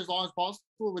the kite as long as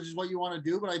possible, which is what you want to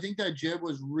do. But I think that jib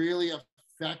was really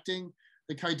affecting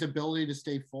the kite's ability to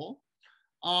stay full.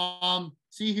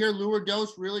 See here, lure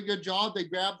dose, really good job. They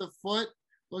grabbed the foot.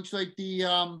 Looks like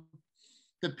the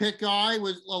pick guy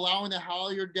was allowing the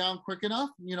halyard down quick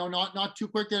enough, you know, not too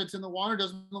quick that it's in the water.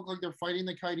 Doesn't look like they're fighting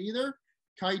the kite either.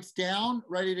 Kite's down,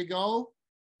 ready to go.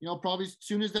 You know, probably as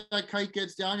soon as that kite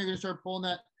gets down, you're going to start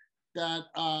pulling that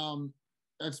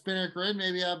spinnaker in.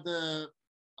 Maybe have the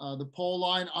pole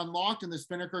line unlocked, and the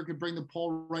spinnaker could bring the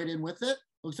pole right in with it.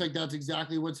 Looks like that's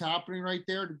exactly what's happening right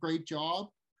there. Great job.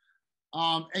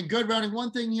 And good rounding. One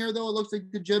thing here, though, it looks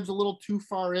like the jib's a little too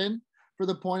far in for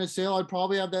the point of sail. I'd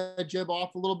probably have that jib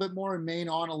off a little bit more and main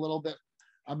on a little bit.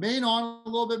 Main on a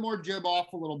little bit more, jib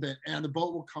off a little bit, and the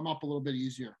boat will come up a little bit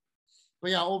easier. But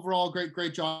yeah, overall,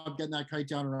 great job getting that kite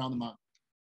down around the mud.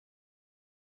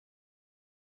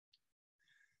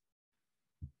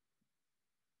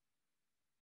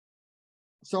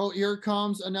 So here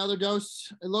comes another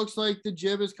dose. It looks like the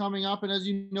jib is coming up, and as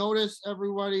you notice,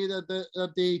 everybody,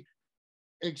 that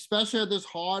especially at this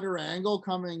hotter angle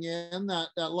coming in, that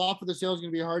loft of the sail is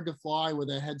going to be hard to fly with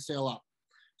a head sail up.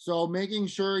 So making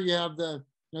sure you have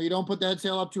you don't put the head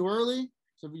sail up too early.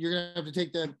 So you're gonna have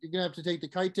to take the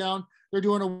kite down. They're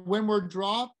doing a windward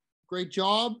drop. Great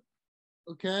job.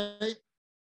 Okay.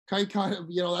 Kite kind of,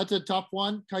 that's a tough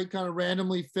one. Kite kind of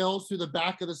randomly fills through the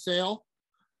back of the sail.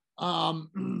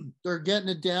 They're getting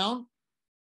it down,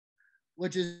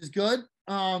 which is good.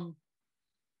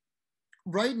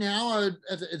 Right now,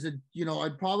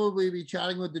 I'd probably be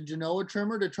chatting with the Genoa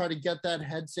trimmer to try to get that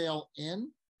head sail in,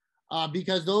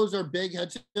 because those are big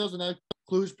head sails and that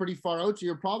clues pretty far out. So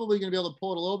you're probably going to be able to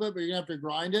pull it a little bit, but you're going to have to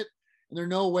grind it. And there's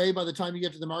no way by the time you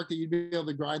get to the mark that you'd be able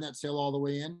to grind that sail all the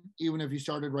way in, even if you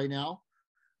started right now.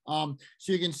 So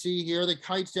you can see here the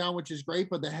kite's down, which is great,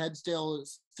 but the head sail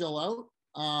is still out.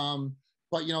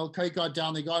 But kite got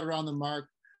down, they got around the mark.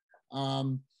 A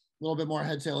little bit more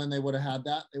head sail in, they would have had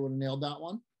that. They would have nailed that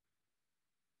one.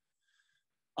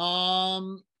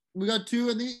 we got two,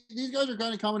 and these guys are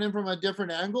kind of coming in from a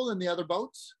different angle than the other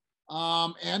boats,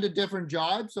 and a different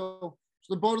jibe. So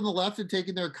the boat on the left had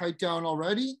taken their kite down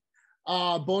already.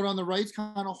 Boat on the right's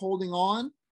kind of holding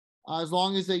on as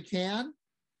long as they can.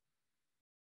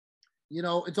 You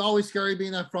know, it's always scary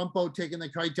being that front boat taking the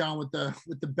kite down with the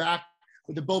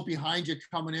boat behind you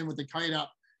coming in with the kite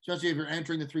up, especially if you're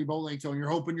entering the 3 boat length zone. You're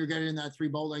hoping you're getting in that 3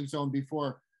 boat length zone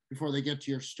before they get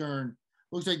to your stern.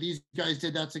 Looks like these guys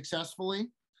did that successfully.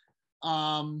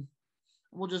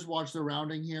 We'll just watch the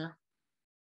rounding here.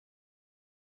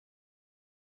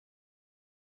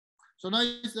 So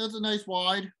nice, that's a nice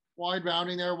wide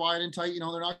rounding there, wide and tight. You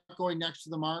know, they're not going next to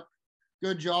the mark.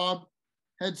 Good job.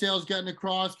 Head sail's getting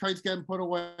across, kite's getting put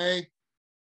away.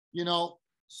 You know,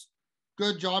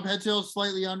 good job. Head sail's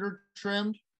slightly under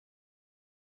trimmed.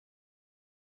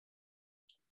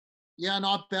 Yeah,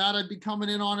 not bad. I'd be coming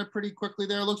in on it pretty quickly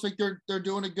there. Looks like they're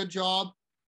doing a good job.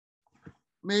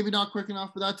 Maybe not quick enough,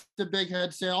 but that's a big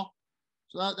head sail.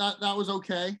 So that was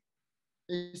okay.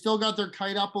 They still got their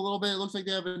kite up a little bit. It looks like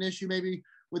they have an issue maybe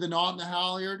with a knot in the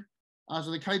halyard.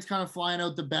 So the kite's kind of flying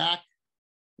out the back.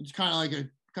 It's kind of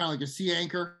like a sea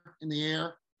anchor in the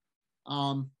air.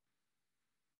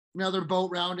 Another boat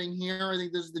rounding here. I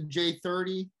think this is the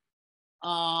J30.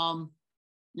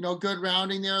 You know, good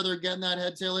rounding there. They're getting that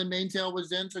head sail in. Mainsail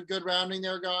was in, so good rounding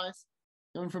there, guys.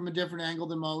 Coming from a different angle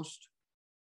than most.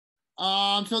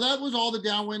 So that was all the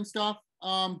downwind stuff.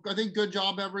 I think good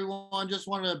job, everyone. Just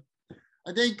wanted to,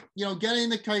 I think, you know, getting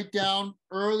the kite down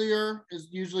earlier is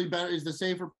usually better, is the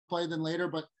safer play than later,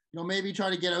 but, you know, maybe try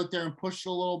to get out there and push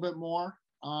a little bit more.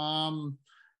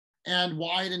 And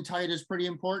wide and tight is pretty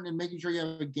important, and making sure you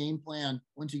have a game plan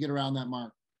once you get around that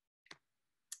mark.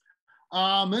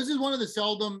 This is one of the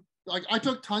seldom, like I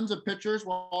took tons of pictures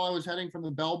while I was heading from the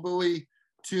bell buoy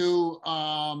to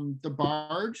the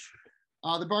barge.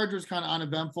 The barge was kind of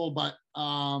uneventful, but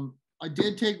I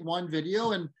did take one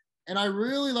video, and I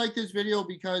really like this video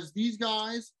because these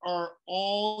guys are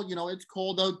all, you know, it's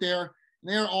cold out there,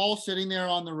 and they're all sitting there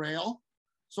on the rail.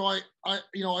 So I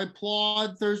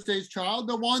applaud Thursday's Child.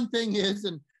 The one thing is,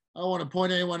 and I don't want to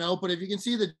point anyone out, but if you can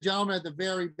see the gentleman at the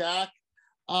very back,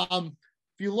 if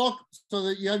you look, so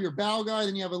that you have your bow guy,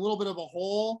 then you have a little bit of a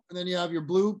hole, and then you have your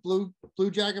blue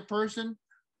jacket person.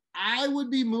 I would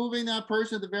be moving that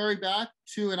person at the very back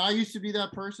to, and I used to be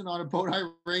that person on a boat I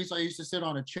raced. I used to sit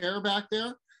on a chair back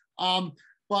there.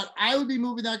 But I would be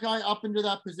moving that guy up into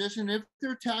that position. If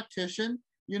they're tactician,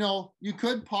 you know, you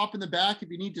could pop in the back if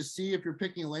you need to see if you're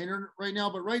picking a laner right now,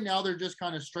 but right now they're just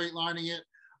kind of straight lining it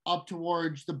up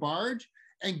towards the barge,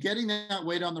 and getting that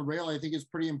weight on the rail, I think, is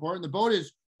pretty important. The boat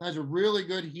has a really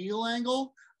good heel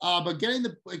angle, but getting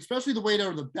especially the weight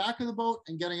out of the back of the boat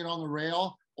and getting it on the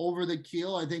rail over the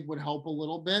keel, I think would help a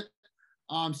little bit.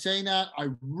 Saying that, I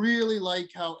really like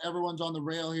how everyone's on the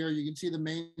rail here. You can see the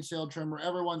mainsail trimmer.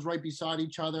 Everyone's right beside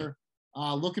each other,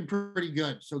 looking pretty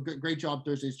good. So great job,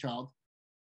 Thursday's Child.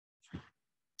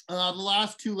 The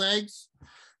last 2 legs.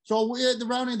 So the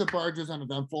rounding of the barge was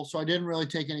uneventful, so I didn't really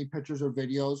take any pictures or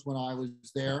videos when I was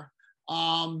there.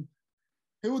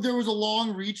 There was a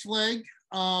long reach leg.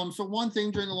 So one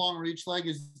thing during the long reach leg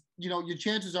is, you know, your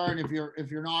chances are, and if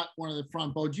you're not one of the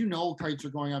front boats, you know, kites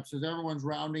are going up. So as everyone's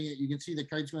rounding it, you can see the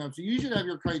kites going up. So you should have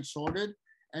your kite sorted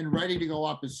and ready to go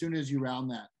up as soon as you round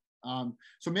that.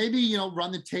 So maybe, you know,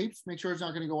 run the tapes, make sure it's not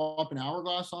going to go up an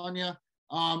hourglass on you,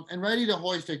 and ready to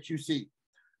hoist at QC.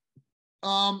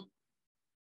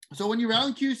 So when you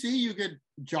round QC, you could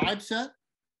jibe set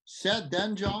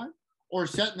then jibe, or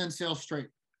set and then sail straight.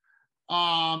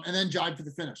 And then jibe for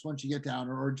the finish once you get down,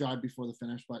 or jibe before the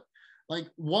finish. But like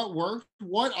what worked,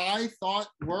 what I thought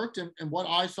worked, and what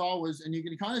I saw was, and you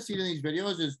can kind of see it in these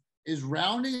videos, is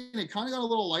rounding, and it kind of got a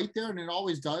little light there, and it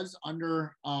always does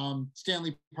under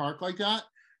Stanley Park like that.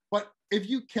 But if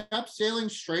you kept sailing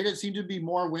straight, it seemed to be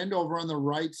more wind over on the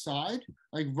right side,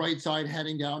 like right side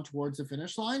heading down towards the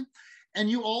finish line. And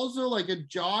you also, like a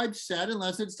jibe set,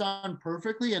 unless it's done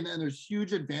perfectly, and there's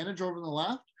huge advantage over on the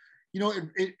left, you know,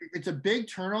 it's a big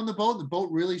turn on the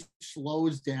boat really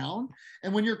slows down.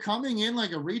 And when you're coming in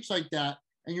like a reach like that,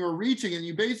 and you're reaching, and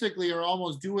you basically are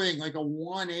almost doing like a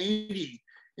 180,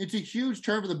 it's a huge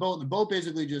turn for the boat, and the boat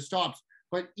basically just stops.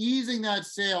 But easing that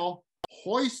sail,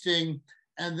 hoisting,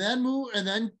 and then move, and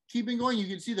then keeping going, you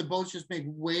can see the boats just make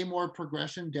way more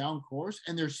progression down course,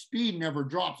 and their speed never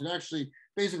drops. It actually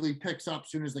basically picks up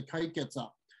as soon as the kite gets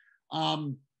up.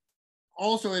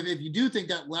 Also, if you do think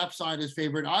that left side is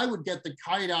favored, I would get the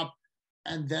kite up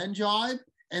and then jibe,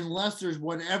 unless there's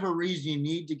whatever reason you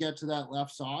need to get to that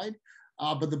left side.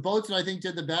 But the boats that I think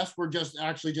did the best were just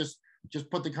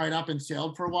put the kite up and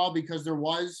sailed for a while, because there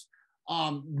was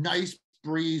nice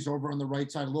breeze over on the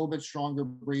right side, a little bit stronger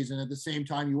breeze. And at the same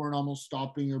time, you weren't almost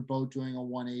stopping your boat doing a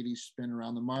 180 spin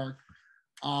around the mark.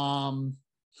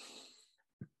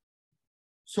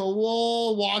 So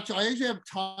we'll watch. I actually have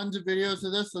tons of videos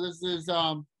of this. So this is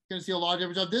going to see a lot of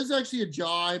different stuff. This is actually a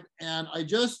jibe, and I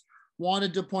just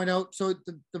wanted to point out, so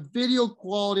the video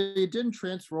quality, it didn't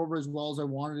transfer over as well as I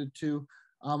wanted it to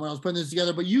when I was putting this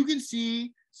together, but you can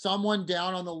see someone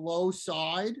down on the low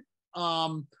side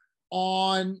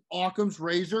on Occam's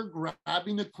razor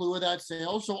grabbing the clue of that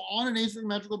sail. So on an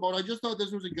asymmetrical boat, I just thought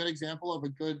this was a good example of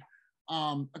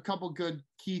a couple good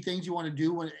key things you want to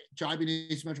do when jibing an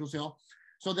asymmetrical sail.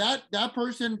 So that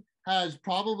person has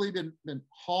probably been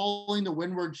hauling the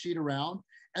windward sheet around.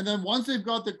 And then once they've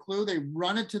got the clue, they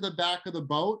run it to the back of the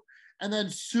boat. And then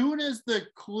soon as the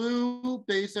clue,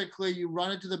 basically you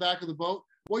run it to the back of the boat,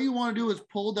 what you want to do is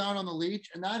pull down on the leech,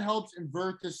 and that helps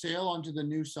invert the sail onto the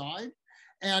new side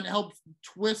and helps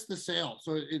twist the sail.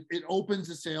 So it opens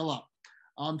the sail up.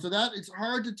 So that it's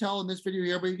hard to tell in this video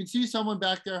here, but you can see someone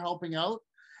back there helping out.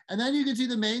 And then you can see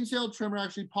the mainsail trimmer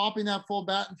actually popping that full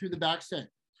batten through the backstay.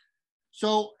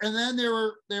 So, and then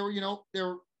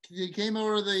they came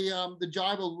out of the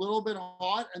jibe a little bit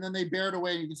hot, and then they bared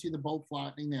away, and you can see the boat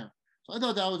flattening there. So I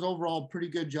thought that was overall pretty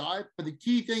good jibe. But the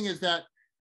key thing is that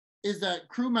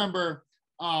crew member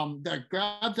that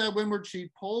grabs that windward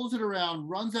sheet, pulls it around,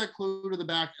 runs that clue to the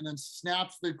back, and then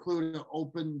snaps the clue to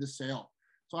open the sail.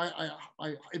 So I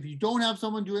if you don't have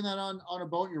someone doing that on a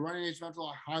boat and you're running asymmetrical,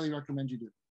 I highly recommend you do.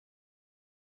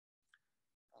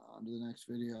 On to the next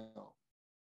video.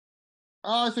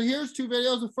 So here's two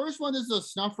videos. The first one is a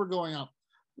snuffer going up.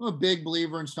 I'm a big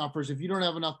believer in snuffers. If you don't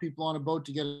have enough people on a boat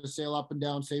to get a sail up and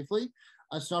down safely,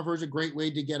 a snuffer is a great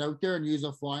way to get out there and use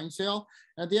a flying sail.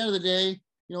 And at the end of the day,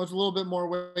 you know, it's a little bit more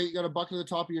weight. You got a bucket at the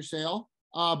top of your sail.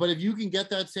 But if you can get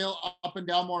that sail up and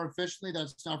down more efficiently, that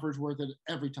snuffer is worth it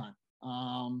every time.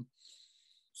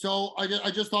 So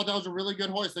I just thought that was a really good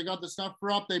hoist. They got the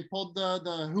snuffer up. They pulled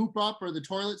the hoop up, or the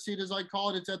toilet seat as I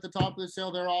call it. It's at the top of the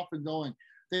sail. They're off and going.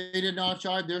 They did not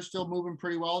jibe. They're still moving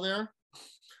pretty well there.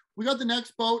 We got the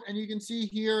next boat, and you can see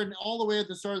here and all the way at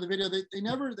the start of the video, they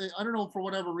I don't know, for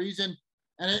whatever reason,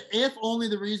 and if only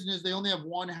the reason is they only have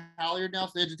one halyard now,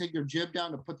 so they had to take their jib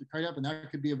down to put the kite up, and that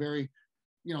could be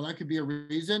that could be a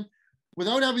reason.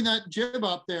 Without having that jib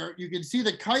up there, you can see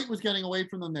the kite was getting away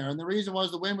from them there, and the reason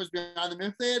was the wind was behind them.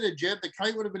 If they had a jib, the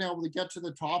kite would have been able to get to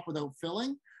the top without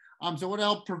filling. So it would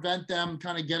help prevent them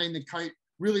kind of getting the kite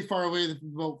really far away, the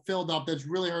boat filled up. That's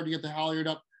really hard to get the halyard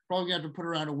up. Probably gonna have to put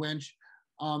around a winch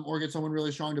or get someone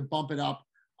really strong to bump it up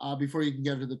before you can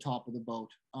get it to the top of the boat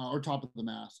or top of the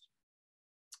mast.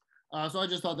 So I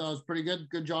just thought that was pretty good.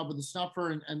 Good job with the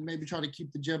snuffer, and maybe try to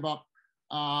keep the jib up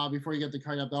before you get the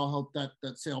kite up. That'll help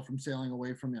that sail from sailing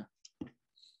away from you.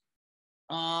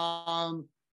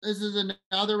 This is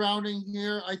another rounding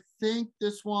here. I think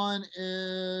this one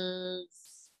is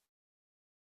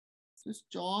this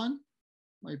John?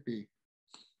 Might be.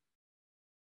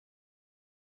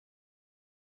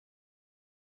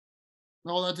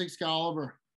 No, that's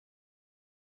Excalibur.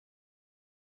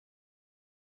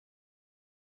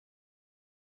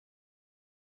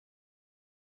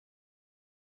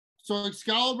 So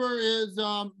Excalibur is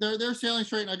they're sailing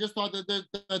straight, and I just thought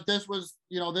that this was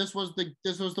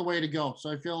the way to go.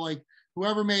 So I feel like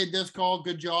whoever made this call,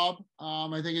 good job.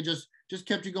 I think it just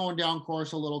kept you going down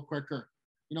course a little quicker.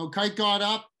 You know, kite got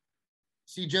up,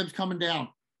 see jibs coming down.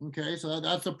 Okay, so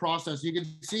that's the process. You can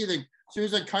see as soon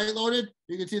as the kite loaded,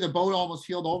 you can see the boat almost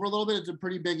heeled over a little bit. It's a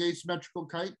pretty big asymmetrical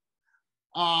kite.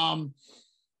 And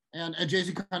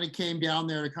Jason kind of came down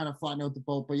there to kind of flatten out the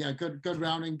boat. But yeah, good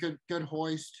rounding, good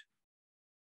hoist.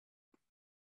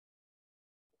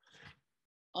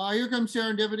 Here comes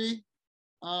Serendipity.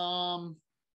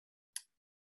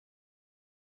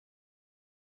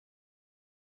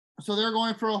 So they're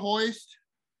going for a hoist.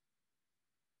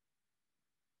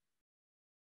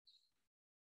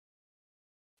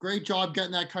 Great job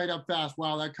getting that kite up fast.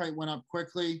 Wow, that kite went up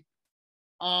quickly.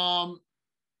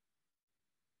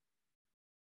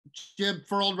 Jib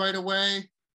furled right away.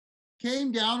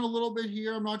 Came down a little bit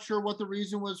here. I'm not sure what the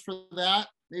reason was for that.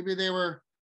 Maybe they were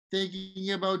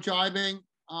thinking about jibing.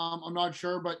 I'm not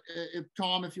sure, but if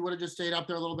you would have just stayed up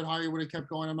there a little bit higher, you would have kept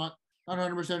going. I'm not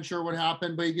 100% sure what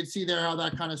happened, but you can see there how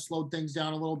that kind of slowed things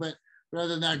down a little bit. But other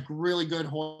than that, really good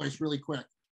hoist, really quick.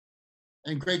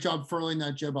 And great job furling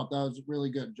that jib up. That was a really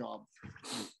good job.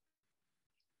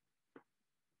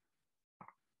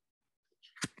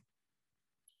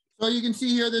 So you can see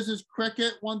here, this is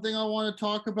cricket. One thing I want to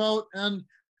talk about, and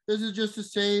this is just to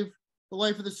save the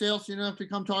life of the sail, so you don't have to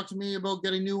come talk to me about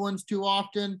getting new ones too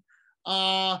often.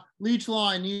 Leech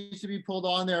line needs to be pulled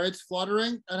on there. It's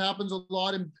fluttering. That happens a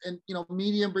lot in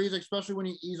medium breeze, especially when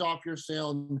you ease off your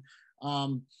sail. And,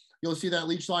 you'll see that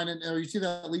leech line, or you see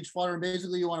that leech flutter, and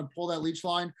basically you want to pull that leech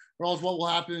line, or else what will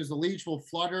happen is the leech will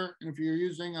flutter. And if you're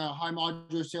using a high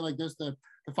modular sail like this, the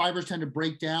fibers tend to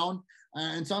break down.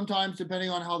 And sometimes,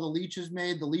 depending on how the leech is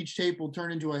made, the leech tape will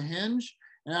turn into a hinge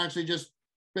and actually just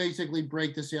basically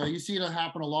break the sail. You see it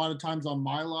happen a lot of times on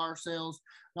Mylar sails,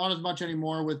 not as much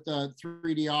anymore with the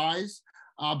 3DIs,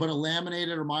 but a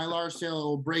laminated or Mylar sail, it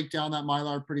will break down that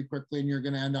Mylar pretty quickly, and you're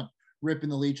going to end up ripping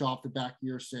the leech off the back of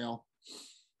your sail,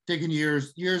 taking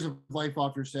years of life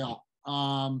off your sail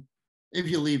if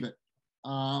you leave it.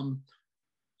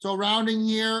 So rounding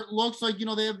here, looks like,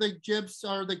 they have the jibs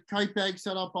or the kite bag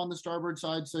set up on the starboard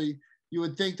side. So you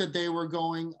would think that they were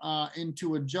going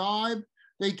into a jibe.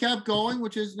 They kept going,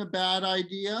 which isn't a bad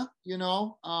idea,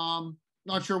 not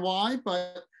sure why,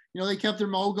 but they kept their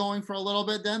mow going for a little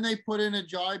bit. Then they put in a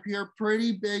jibe here,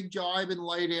 pretty big jibe in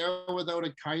light air without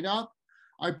a kite up.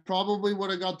 I probably would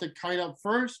have got the kite up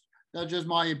first. That's just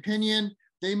my opinion.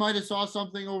 They might have saw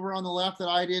something over on the left that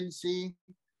I didn't see,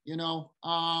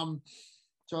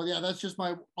 So yeah, that's just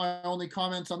my only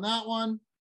comments on that one.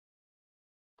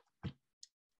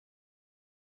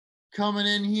 Coming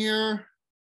in here,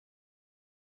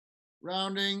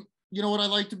 rounding. What I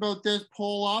liked about this,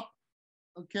 pole up.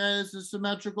 Okay, this is a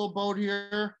symmetrical boat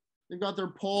here. They've got their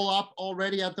pole up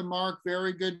already at the mark.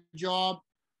 Very good job.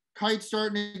 Kite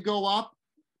starting to go up.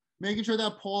 Making sure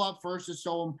that pole up first is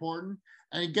so important.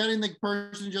 And getting the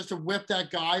person just to whip that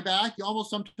guy back. You almost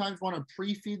sometimes want to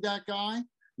pre-feed that guy.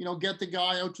 Get the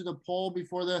guy out to the pole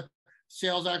before the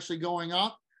sail's actually going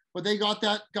up. But they got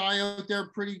that guy out there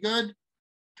pretty good.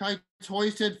 Kite's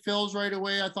hoisted, fills right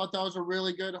away. I thought that was a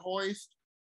really good hoist.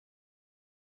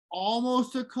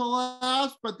 Almost a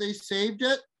collapse, but they saved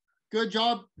it. Good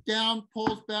job. Down,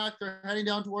 pulls back. They're heading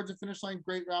down towards the finish line.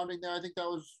 Great rounding there. I think that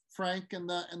was Frank and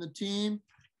the team.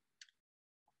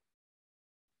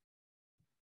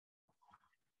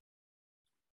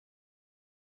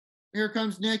 Here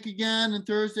comes Nick again and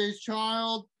Thursday's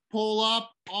Child. Pull up.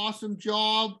 Awesome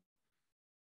job.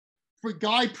 For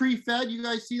guy pre-fed, you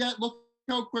guys see that? Look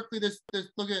how quickly this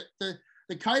look at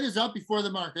the kite is up before the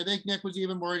mark. I think Nick was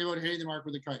even worried about hitting the mark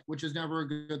with the kite, which is never a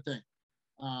good thing.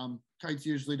 Kites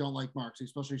usually don't like marks,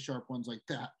 especially sharp ones like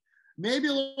that. Maybe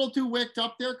a little too wicked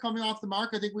up there coming off the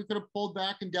mark. I think we could have pulled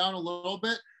back and down a little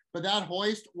bit, but that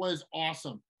hoist was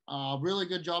awesome. Really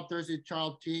good job, Thursday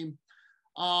Child team.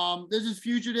 This is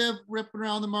Fugitive ripping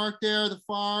around the mark there, the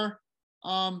far.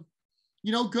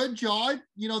 Good job.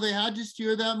 They had to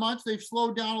steer that much. They've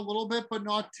slowed down a little bit, but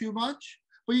not too much.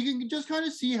 But you can just kind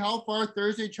of see how far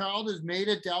Thursday Child has made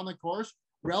it down the course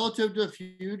relative to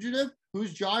Fugitive,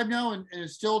 who's jibe now and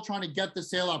is still trying to get the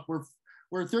sail up,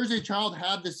 where Thursday Child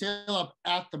had the sail up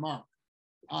at the mark.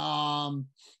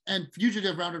 And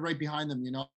Fugitive rounded right behind them,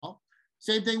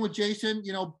 Same thing with Jason,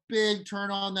 big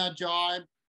turn on that jibe.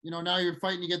 Now you're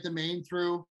fighting to get the main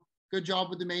through. Good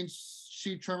job with the main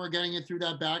sheet trimmer, getting it through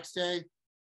that backstay.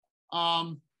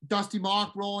 Dusty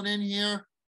Mock rolling in here.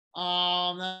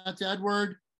 That's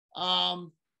Edward.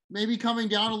 Maybe coming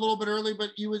down a little bit early,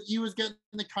 but he was getting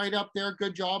the kite up there.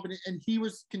 Good job. And he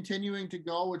was continuing to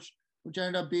go, which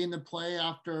ended up being the play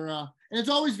after. And it's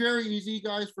always very easy,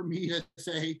 guys, for me to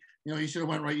say, you should have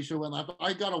went right, you should have went left.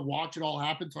 I got to watch it all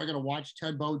happen. So I got to watch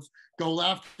 10 boats go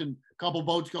left and a couple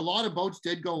boats go. A lot of boats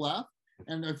did go left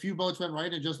and a few boats went right.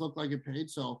 And it just looked like it paid.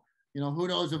 So, who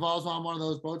knows, if I was on one of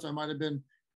those boats, I might have been,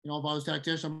 if I was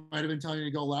tactician, I might have been telling you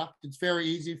to go left. It's very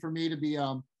easy for me to be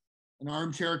an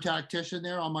armchair tactician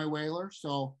there on my whaler.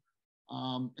 So,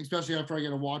 especially after I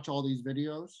get to watch all these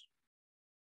videos.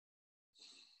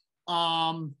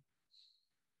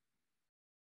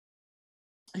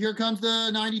 Here comes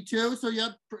the 92. So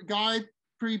yep, guy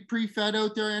pre-fed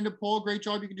out there, end of pole. Great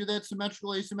job. You can do that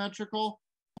symmetrical, asymmetrical.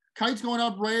 Kite's going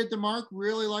up right at the mark.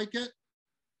 Really like it.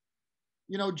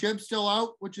 Jib's still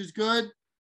out, which is good.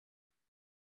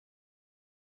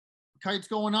 Kite's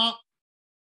going up.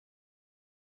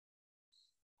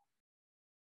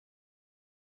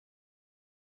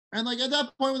 And like at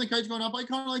that point when the kite's going up, I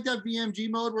kind of like that VMG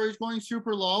mode where he's going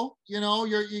super low. You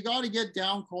got to get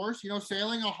down course.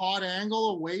 Sailing a hot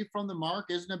angle away from the mark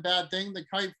isn't a bad thing. The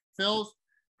kite fills,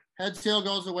 head sail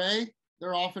goes away.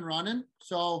 They're off and running.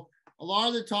 So a lot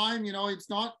of the time, it's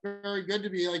not very good to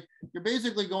be like, you're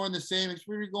basically going the same. If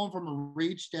you're going from a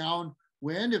reach down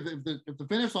wind, if the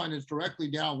finish line is directly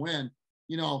downwind,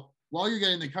 while you're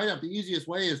getting the kite up, the easiest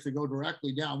way is to go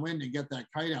directly downwind and get that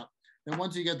kite up. And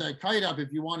once you get that kite up,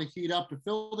 if you want to heat up to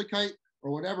fill the kite or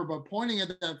whatever, but pointing at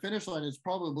that finish line is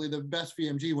probably the best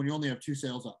VMG when you only have two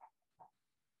sails up.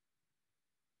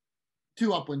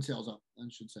 2 upwind sails up, I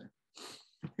should say.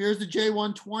 Here's the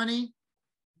J120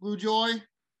 Blue Joy.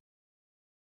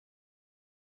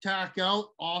 Tack out,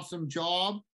 awesome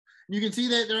job. And you can see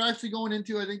that they're actually going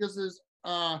into, I think this is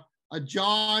a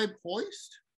jibe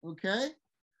hoist, okay?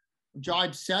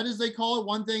 Jibe set, as they call it.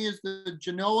 One thing is the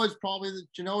Genoa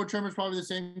trimmer is probably the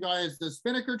same guy as the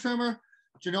spinnaker trimmer.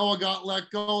 Genoa got let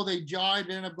go. They jibed,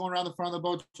 ended up going around the front of the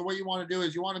boat. So what you want to do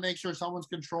is you want to make sure someone's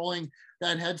controlling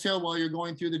that head sail while you're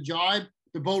going through the jibe.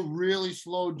 The boat really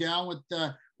slowed down with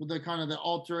the kind of the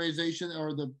alteration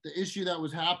or the issue that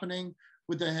was happening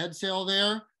with the head sail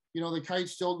there. You know, the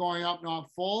kite's still going up, not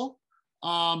full.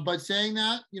 But saying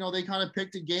that, you know, they kind of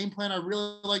picked a game plan. I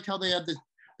really liked how they had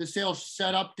the sail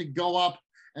set up to go up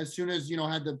as soon as, you know,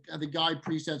 had the guide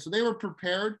preset. So they were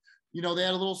prepared. You know, they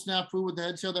had a little snafu with the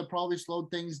head sail that probably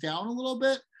slowed things down a little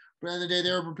bit. But at the end of the day,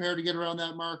 they were prepared to get around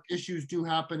that mark. Issues do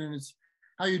happen, and it's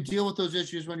how you deal with those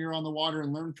issues when you're on the water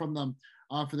and learn from them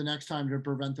for the next time to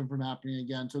prevent them from happening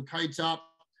again. So kites up.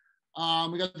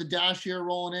 We got the dash here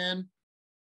rolling in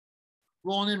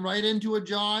right into a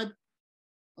jibe.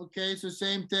 Okay, so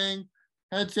same thing.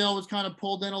 Head sail was kind of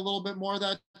pulled in a little bit more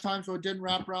that time, so it didn't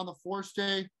wrap around the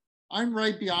forestay. I'm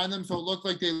right behind them, so it looked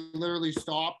like they literally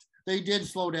stopped. They did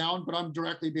slow down, but I'm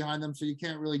directly behind them, so you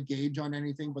can't really gauge on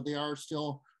anything, but they are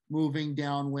still moving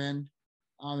downwind.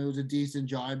 It was a decent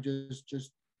jibe,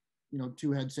 just you know,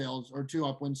 2 head sails or 2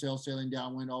 upwind sails sailing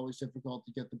downwind, always difficult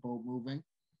to get the boat moving.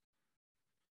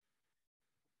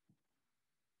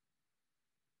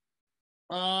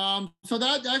 So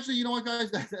that actually, you know what,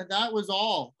 guys, that was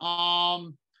all.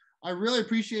 I really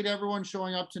appreciate everyone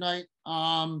showing up tonight.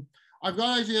 I've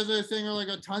got, actually, as I was saying earlier,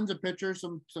 got tons of pictures,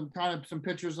 some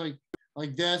pictures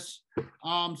like this. So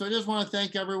I just want to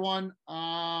thank everyone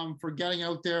for getting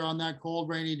out there on that cold,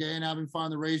 rainy day and having fun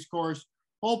on the race course.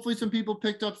 Hopefully some people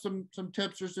picked up some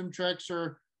tips or some tricks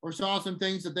or saw some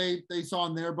things that they saw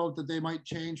in their boat that they might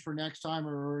change for next time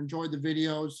or enjoyed the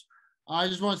videos. I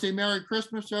just want to say Merry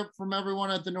Christmas from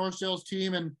everyone at the North Sails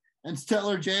team and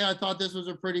Stellar J. I thought this was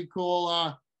a pretty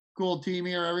cool team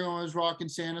here. Everyone was rocking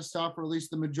Santa stuff, or at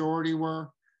least the majority were.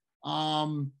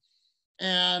 I've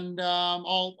sent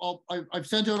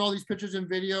out all these pictures and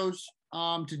videos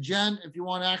to Jen. If you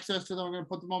want access to them, I'm going to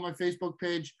put them on my Facebook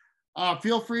page.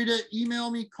 Feel free to email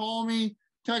me, call me,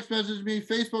 text message me,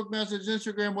 Facebook message,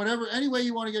 Instagram, whatever, any way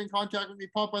you want to get in contact with me,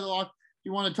 pop by the lock. If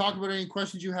you want to talk about any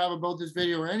questions you have about this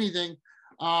video or anything,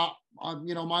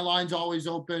 you know, my line's always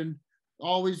open,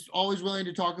 always willing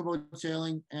to talk about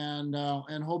sailing, and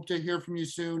hope to hear from you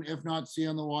soon. If not, see you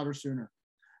on the water sooner.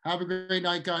 Have a great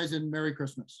night, guys, and Merry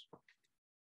Christmas.